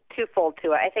bring twofold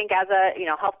to it. I think as a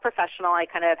health professional, I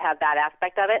kind of have that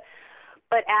aspect of it,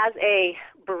 but as a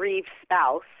bereaved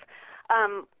spouse,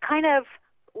 kind of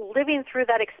living through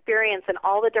that experience and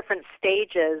all the different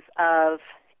stages of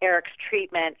Eric's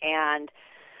treatment and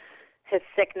his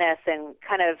sickness, and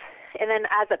then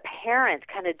as a parent,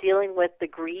 kind of dealing with the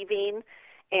grieving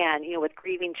and with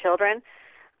grieving children,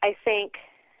 I think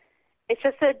it's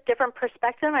just a different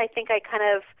perspective. I think I kind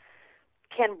of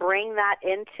can bring that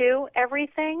into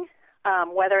everything,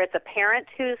 whether it's a parent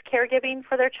who's caregiving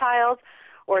for their child,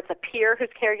 or it's a peer who's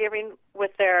caregiving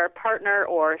with their partner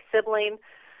or sibling.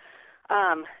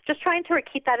 Just trying to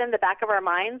keep that in the back of our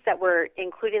minds, that we're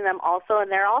including them also, and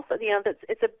they're also,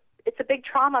 it's a big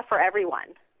trauma for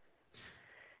everyone,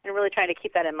 and really trying to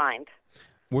keep that in mind.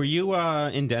 Were you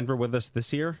in Denver with us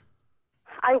this year?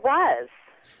 I was.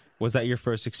 Was that your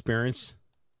first experience?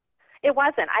 It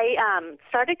wasn't. I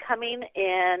started coming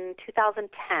in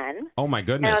 2010. Oh my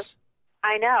goodness!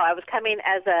 I know. I was coming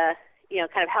as a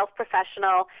kind of health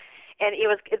professional, and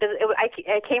I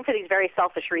came for these very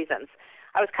selfish reasons.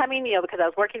 I was coming, because I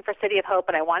was working for City of Hope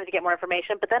and I wanted to get more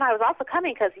information, but then I was also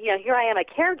coming because, here I am, a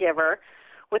caregiver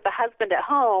with a husband at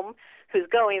home who's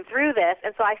going through this,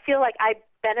 and so I feel like I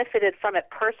benefited from it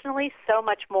personally so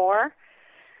much more,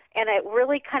 and it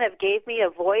really kind of gave me a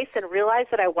voice and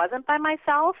realized that I wasn't by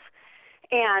myself.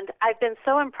 And I've been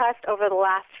so impressed over the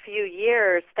last few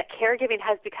years that caregiving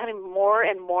has become more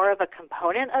and more of a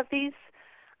component of these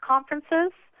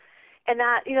conferences. And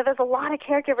that, there's a lot of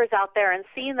caregivers out there, and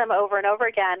seeing them over and over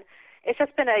again, it's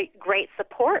just been a great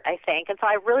support, I think. And so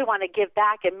I really want to give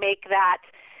back and make that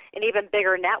an even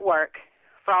bigger network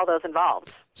for all those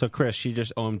involved. So, Chris, she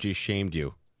just OMG shamed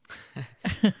you.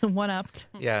 One-upped.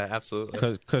 Yeah, absolutely.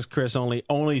 Because Chris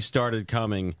only started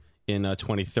coming in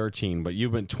 2013, but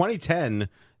you've been 2010.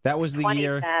 That was the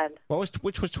year.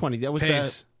 Which was 20? That was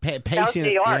Pace. Pace. That was New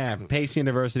York. Yeah, Pace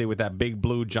University with that big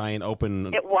blue giant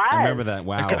open. It was. I remember that.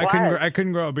 Wow. I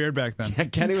couldn't grow a beard back then.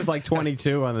 Kenny was like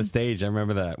 22 on the stage. I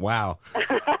remember that. Wow.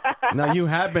 No, you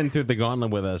have been through the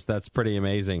gauntlet with us. That's pretty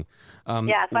amazing.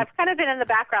 Yeah, so I've kind of been in the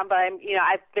background, but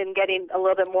I've been getting a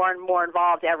little bit more and more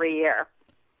involved every year.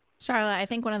 Charlotte, I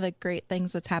think one of the great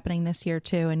things that's happening this year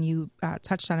too, and you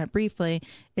touched on it briefly,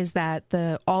 is that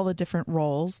all the different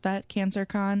roles that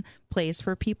Cancercon plays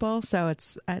for people. So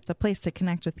it's a place to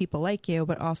connect with people like you,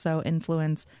 but also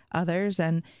influence others.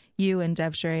 And you and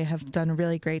Devshrey have done a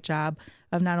really great job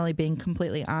of not only being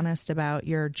completely honest about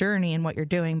your journey and what you're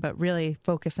doing, but really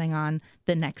focusing on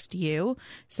the next you.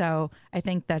 So I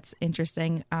think that's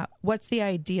interesting. What's the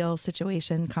ideal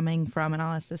situation coming from, and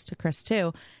I'll ask this to Chris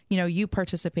too, you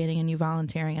participating and you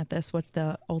volunteering at this, what's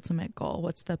the ultimate goal?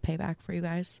 What's the payback for you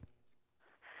guys?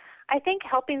 I think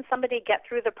helping somebody get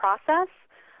through the process.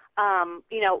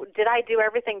 Did I do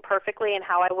everything perfectly and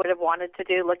how I would have wanted to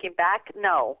do looking back?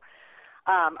 No.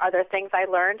 Are there things I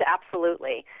learned?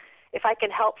 Absolutely. If I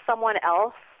can help someone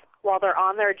else while they're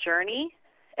on their journey,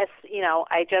 that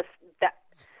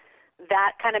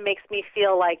kind of makes me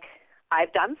feel like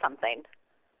I've done something.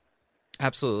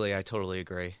 Absolutely. I totally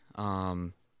agree.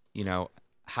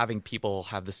 Having people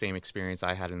have the same experience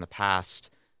I had in the past,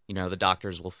 the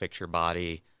doctors will fix your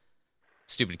body.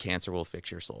 Stupid cancer will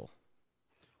fix your soul.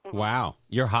 Wow.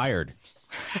 You're hired.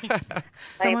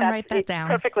 Someone write that down.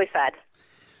 Perfectly said.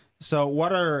 So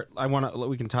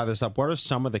we can tie this up. What are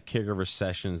some of the caregiver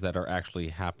sessions that are actually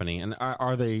happening? And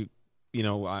are they,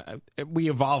 we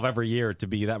evolve every year to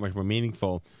be that much more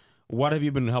meaningful. What have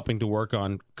you been helping to work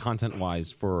on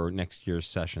content-wise for next year's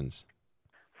sessions?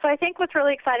 So I think what's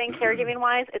really exciting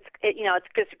caregiving-wise, it's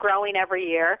just growing every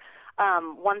year.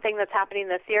 One thing that's happening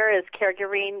this year is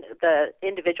caregiving, the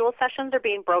individual sessions are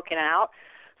being broken out.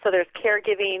 So there's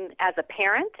caregiving as a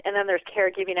parent, and then there's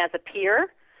caregiving as a peer,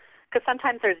 because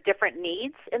sometimes there's different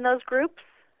needs in those groups.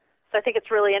 So I think it's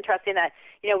really interesting that,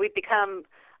 we've become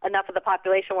enough of the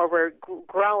population where we're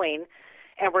growing,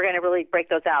 and we're going to really break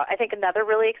those out. I think another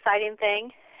really exciting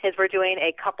thing is we're doing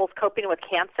a couples coping with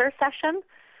cancer session,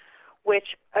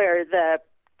 which are the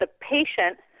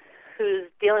patient who's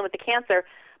dealing with the cancer,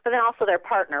 but then also their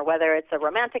partner, whether it's a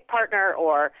romantic partner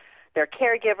or their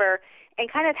caregiver,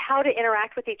 and kind of how to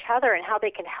interact with each other and how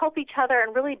they can help each other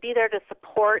and really be there to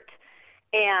support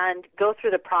and go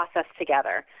through the process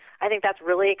together. I think that's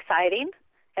really exciting,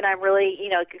 and I'm really,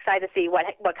 excited to see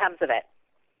what comes of it.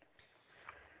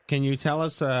 Can you tell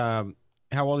us how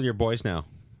old are your boys now?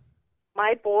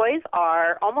 My boys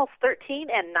are almost 13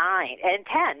 and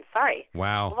 10. Sorry.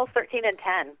 Wow. Almost 13 and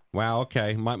 10. Wow.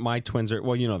 Okay. My twins are.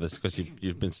 Well, you know this because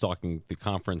you've been stalking the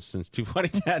conference since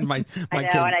 2010. I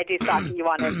know, and I do stalk you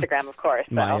on Instagram, of course.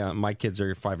 So. My kids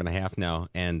are 5.5 now,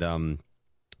 and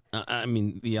I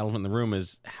mean, the elephant in the room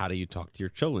is how do you talk to your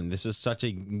children? This is such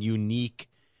a unique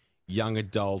young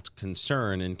adult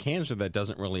concern, and cancer that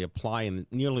doesn't really apply in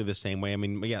nearly the same way. I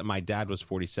mean, yeah, my dad was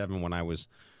 47 when I was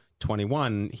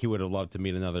 21. He would have loved to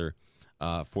meet another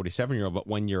 47-year-old. But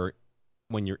when you're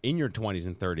in your 20s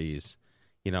and 30s,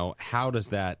 how does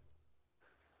that,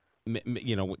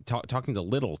 talking to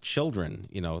little children,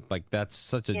 like that's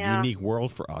such a unique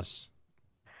world for us.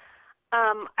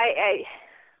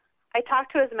 I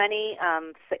talk to as many,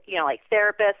 like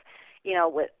therapists.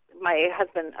 With my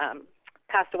husband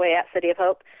passed away at City of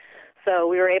Hope, so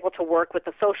we were able to work with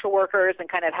the social workers and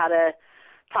kind of how to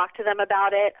talk to them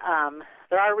about it.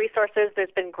 There are resources.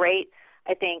 There's been great,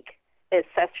 I think,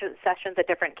 sessions at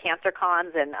different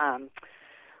Cancercons, and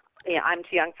I'm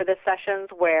too young for this sessions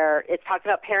where it's talking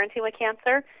about parenting with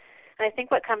cancer. And I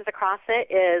think what comes across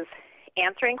it is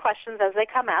answering questions as they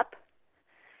come up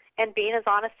and being as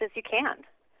honest as you can.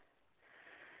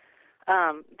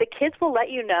 The kids will let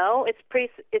you know.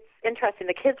 It's interesting.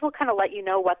 The kids will kind of let you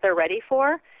know what they're ready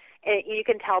for, and you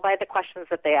can tell by the questions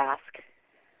that they ask.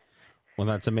 Well,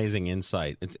 that's amazing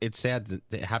insight. It's sad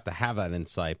to have that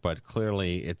insight, but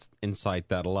clearly it's insight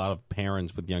that a lot of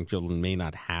parents with young children may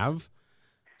not have.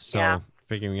 So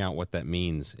figuring out what that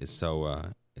means is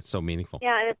it's so meaningful.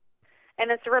 Yeah,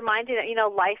 and it's a reminder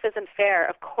that life isn't fair.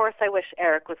 Of course, I wish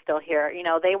Eric was still here.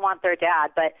 They want their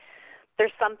dad, but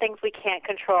there's some things we can't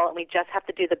control, and we just have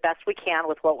to do the best we can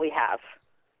with what we have.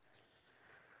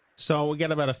 So we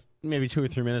got about maybe 2 or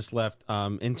 3 minutes left.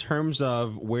 In terms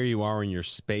of where you are in your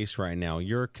space right now,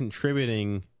 you're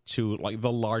contributing to like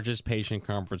the largest patient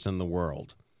conference in the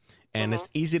world. And it's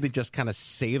easy to just kind of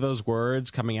say those words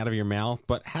coming out of your mouth.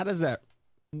 But how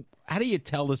do you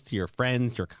tell this to your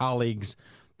friends, your colleagues,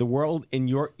 the world in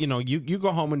your, you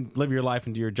go home and live your life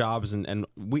and do your jobs, and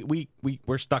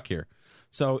we're stuck here.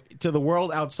 So to the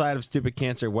world outside of Stupid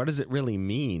Cancer, what does it really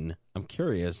mean? I'm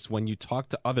curious when you talk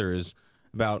to others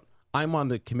about, I'm on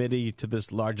the committee to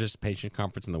this largest patient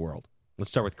conference in the world.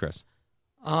 Let's start with Chris.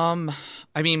 I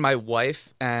mean, my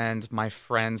wife and my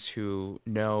friends who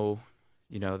know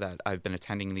that I've been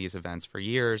attending these events for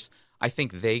years, I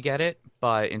think they get it.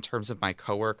 But in terms of my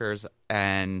coworkers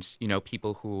and,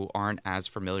 people who aren't as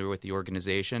familiar with the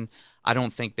organization, I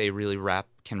don't think they really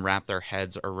can wrap their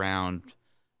heads around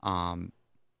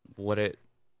what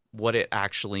it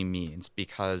actually means,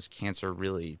 because cancer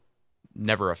really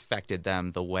never affected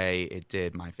them the way it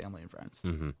did my family and friends.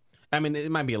 Mm-hmm. I mean, it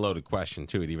might be a loaded question,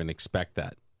 too, to even expect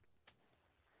that.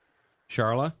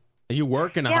 Charla, you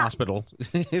work in a hospital.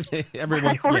 I work in a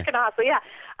hospital, yeah.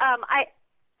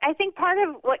 I think part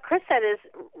of what Chris said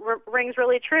rings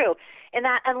really true, in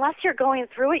that unless you're going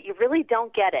through it, you really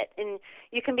don't get it. And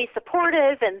you can be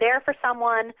supportive and there for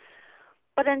someone,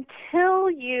 but until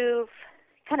you've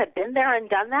kind of been there and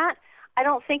done that, I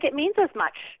don't think it means as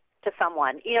much to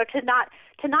someone, to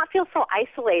not feel so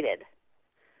isolated.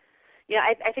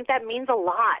 I think that means a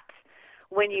lot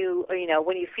when you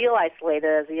feel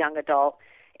isolated as a young adult,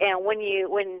 and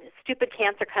when Stupid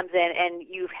Cancer comes in and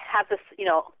you have this,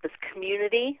 this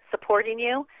community supporting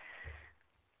you,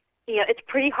 it's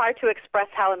pretty hard to express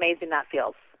how amazing that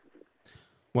feels.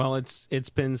 Well, it's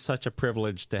been such a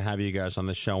privilege to have you guys on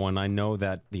the show, and I know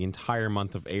that the entire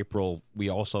month of April we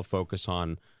also focus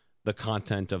on the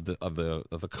content of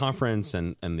the conference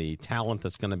and the talent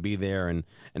that's going to be there and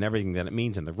everything that it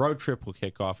means. And the road trip will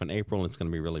kick off in April, and it's going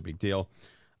to be a really big deal.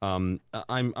 I'm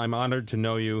honored to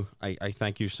know you. I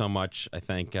thank you so much. I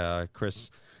thank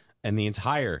Chris and the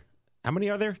entire. How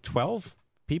many are there? 12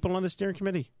 people on the steering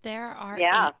committee. There are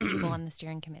 8 people on the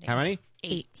steering committee. How many?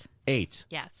 8. 8.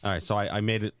 Yes. All right. So I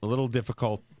made it a little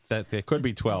difficult that there could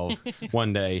be 12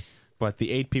 one day. but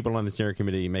the 8 people on the steering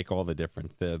committee make all the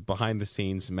difference. The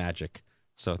behind-the-scenes magic.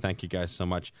 So thank you guys so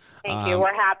much. Thank you.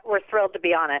 We're thrilled to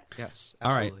be on it. Yes,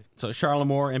 absolutely. All right. So Charla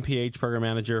Moore, MPH Program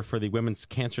Manager for the Women's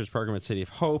Cancers Program at City of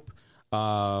Hope.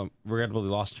 Regrettably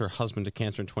lost her husband to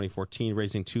cancer in 2014,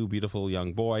 raising 2 beautiful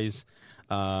young boys.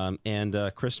 And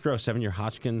Chris Stroh, 7-year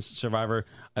Hodgkin's survivor.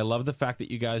 I love the fact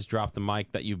that you guys dropped the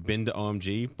mic that you've been to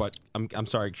OMG, but I'm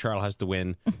sorry, Charlotte has to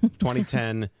win.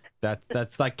 2010,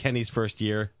 that's like Kenny's first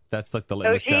year. That's like the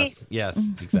litmus test. Yes,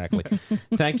 exactly.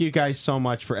 Thank you guys so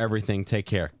much for everything. Take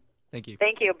care. Thank you.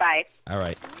 Thank you. Bye. All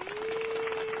right.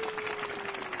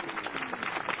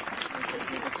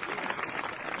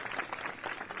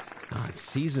 God,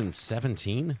 season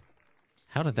 17?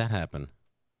 How did that happen?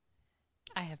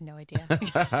 I have no idea.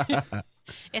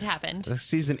 It happened.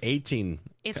 Season 18.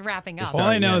 It's wrapping up. All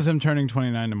I know is I'm turning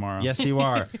 29 tomorrow. Yes, you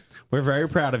are. We're very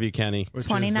proud of you, Kenny.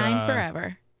 29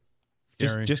 forever.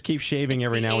 Just keep shaving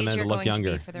every now and then to look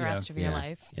younger. For the rest of your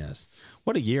life. Yes.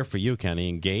 What a year for you, Kenny.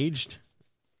 Engaged?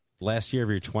 Last year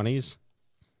of your 20s?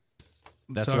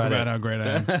 That's Talk about how great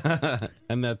I am.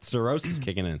 And that cirrhosis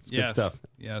kicking in. It's good stuff.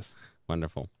 Yes.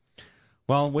 Wonderful.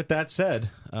 Well, with that said,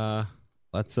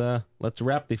 let's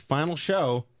wrap the final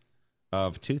show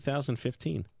of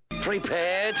 2015.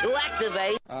 Prepare to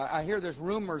activate. I hear there's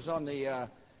rumors on the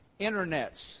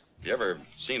internets. You ever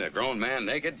seen a grown man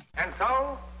naked? And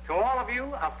so, to all of you,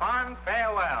 a fond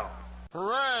farewell.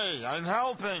 Hooray! I'm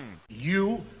helping.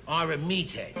 You are a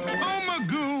meathead. Oh,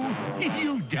 Magoo,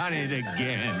 you've done it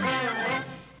again.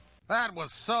 That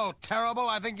was so terrible,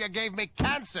 I think you gave me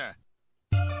cancer.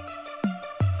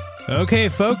 Okay,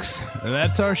 folks,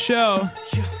 that's our show.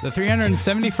 The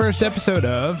 371st episode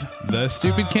of The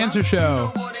Stupid Cancer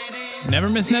Show. Never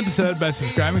miss an episode by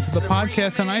subscribing to the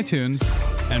podcast on iTunes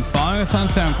and following us on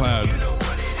SoundCloud.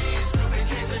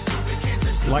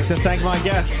 I'd like to thank my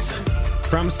guests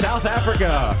from South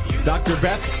Africa, Dr.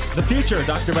 Beth, the future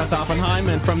Dr. Beth Oppenheim,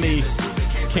 and from the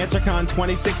Cancercon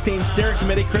 2016 Steering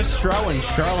Committee, Chris Stroh and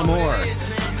Charla Moore.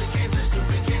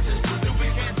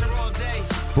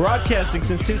 Broadcasting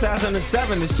since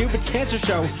 2007, The Stupid Cancer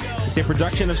Show is a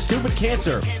production of Stupid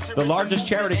Cancer, the largest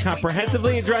charity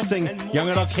comprehensively addressing young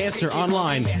adult cancer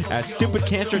online at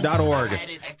stupidcancer.org.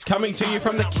 Coming to you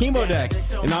from the chemo deck,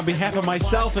 and on behalf of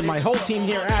myself and my whole team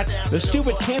here at The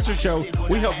Stupid Cancer Show,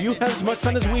 we hope you had as much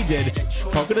fun as we did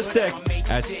poking a stick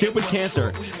at Stupid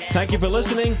Cancer. Thank you for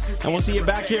listening, and we'll see you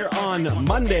back here on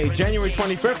Monday, January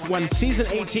 25th, when Season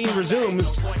 18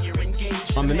 resumes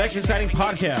on the next exciting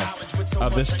podcast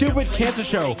of The Stupid Cancer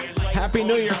Show. Happy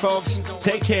New Year, folks.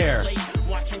 Take care.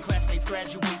 Watching classmates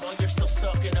graduate while you're still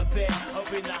stuck in a bed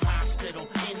up in the hospital,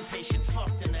 inpatient.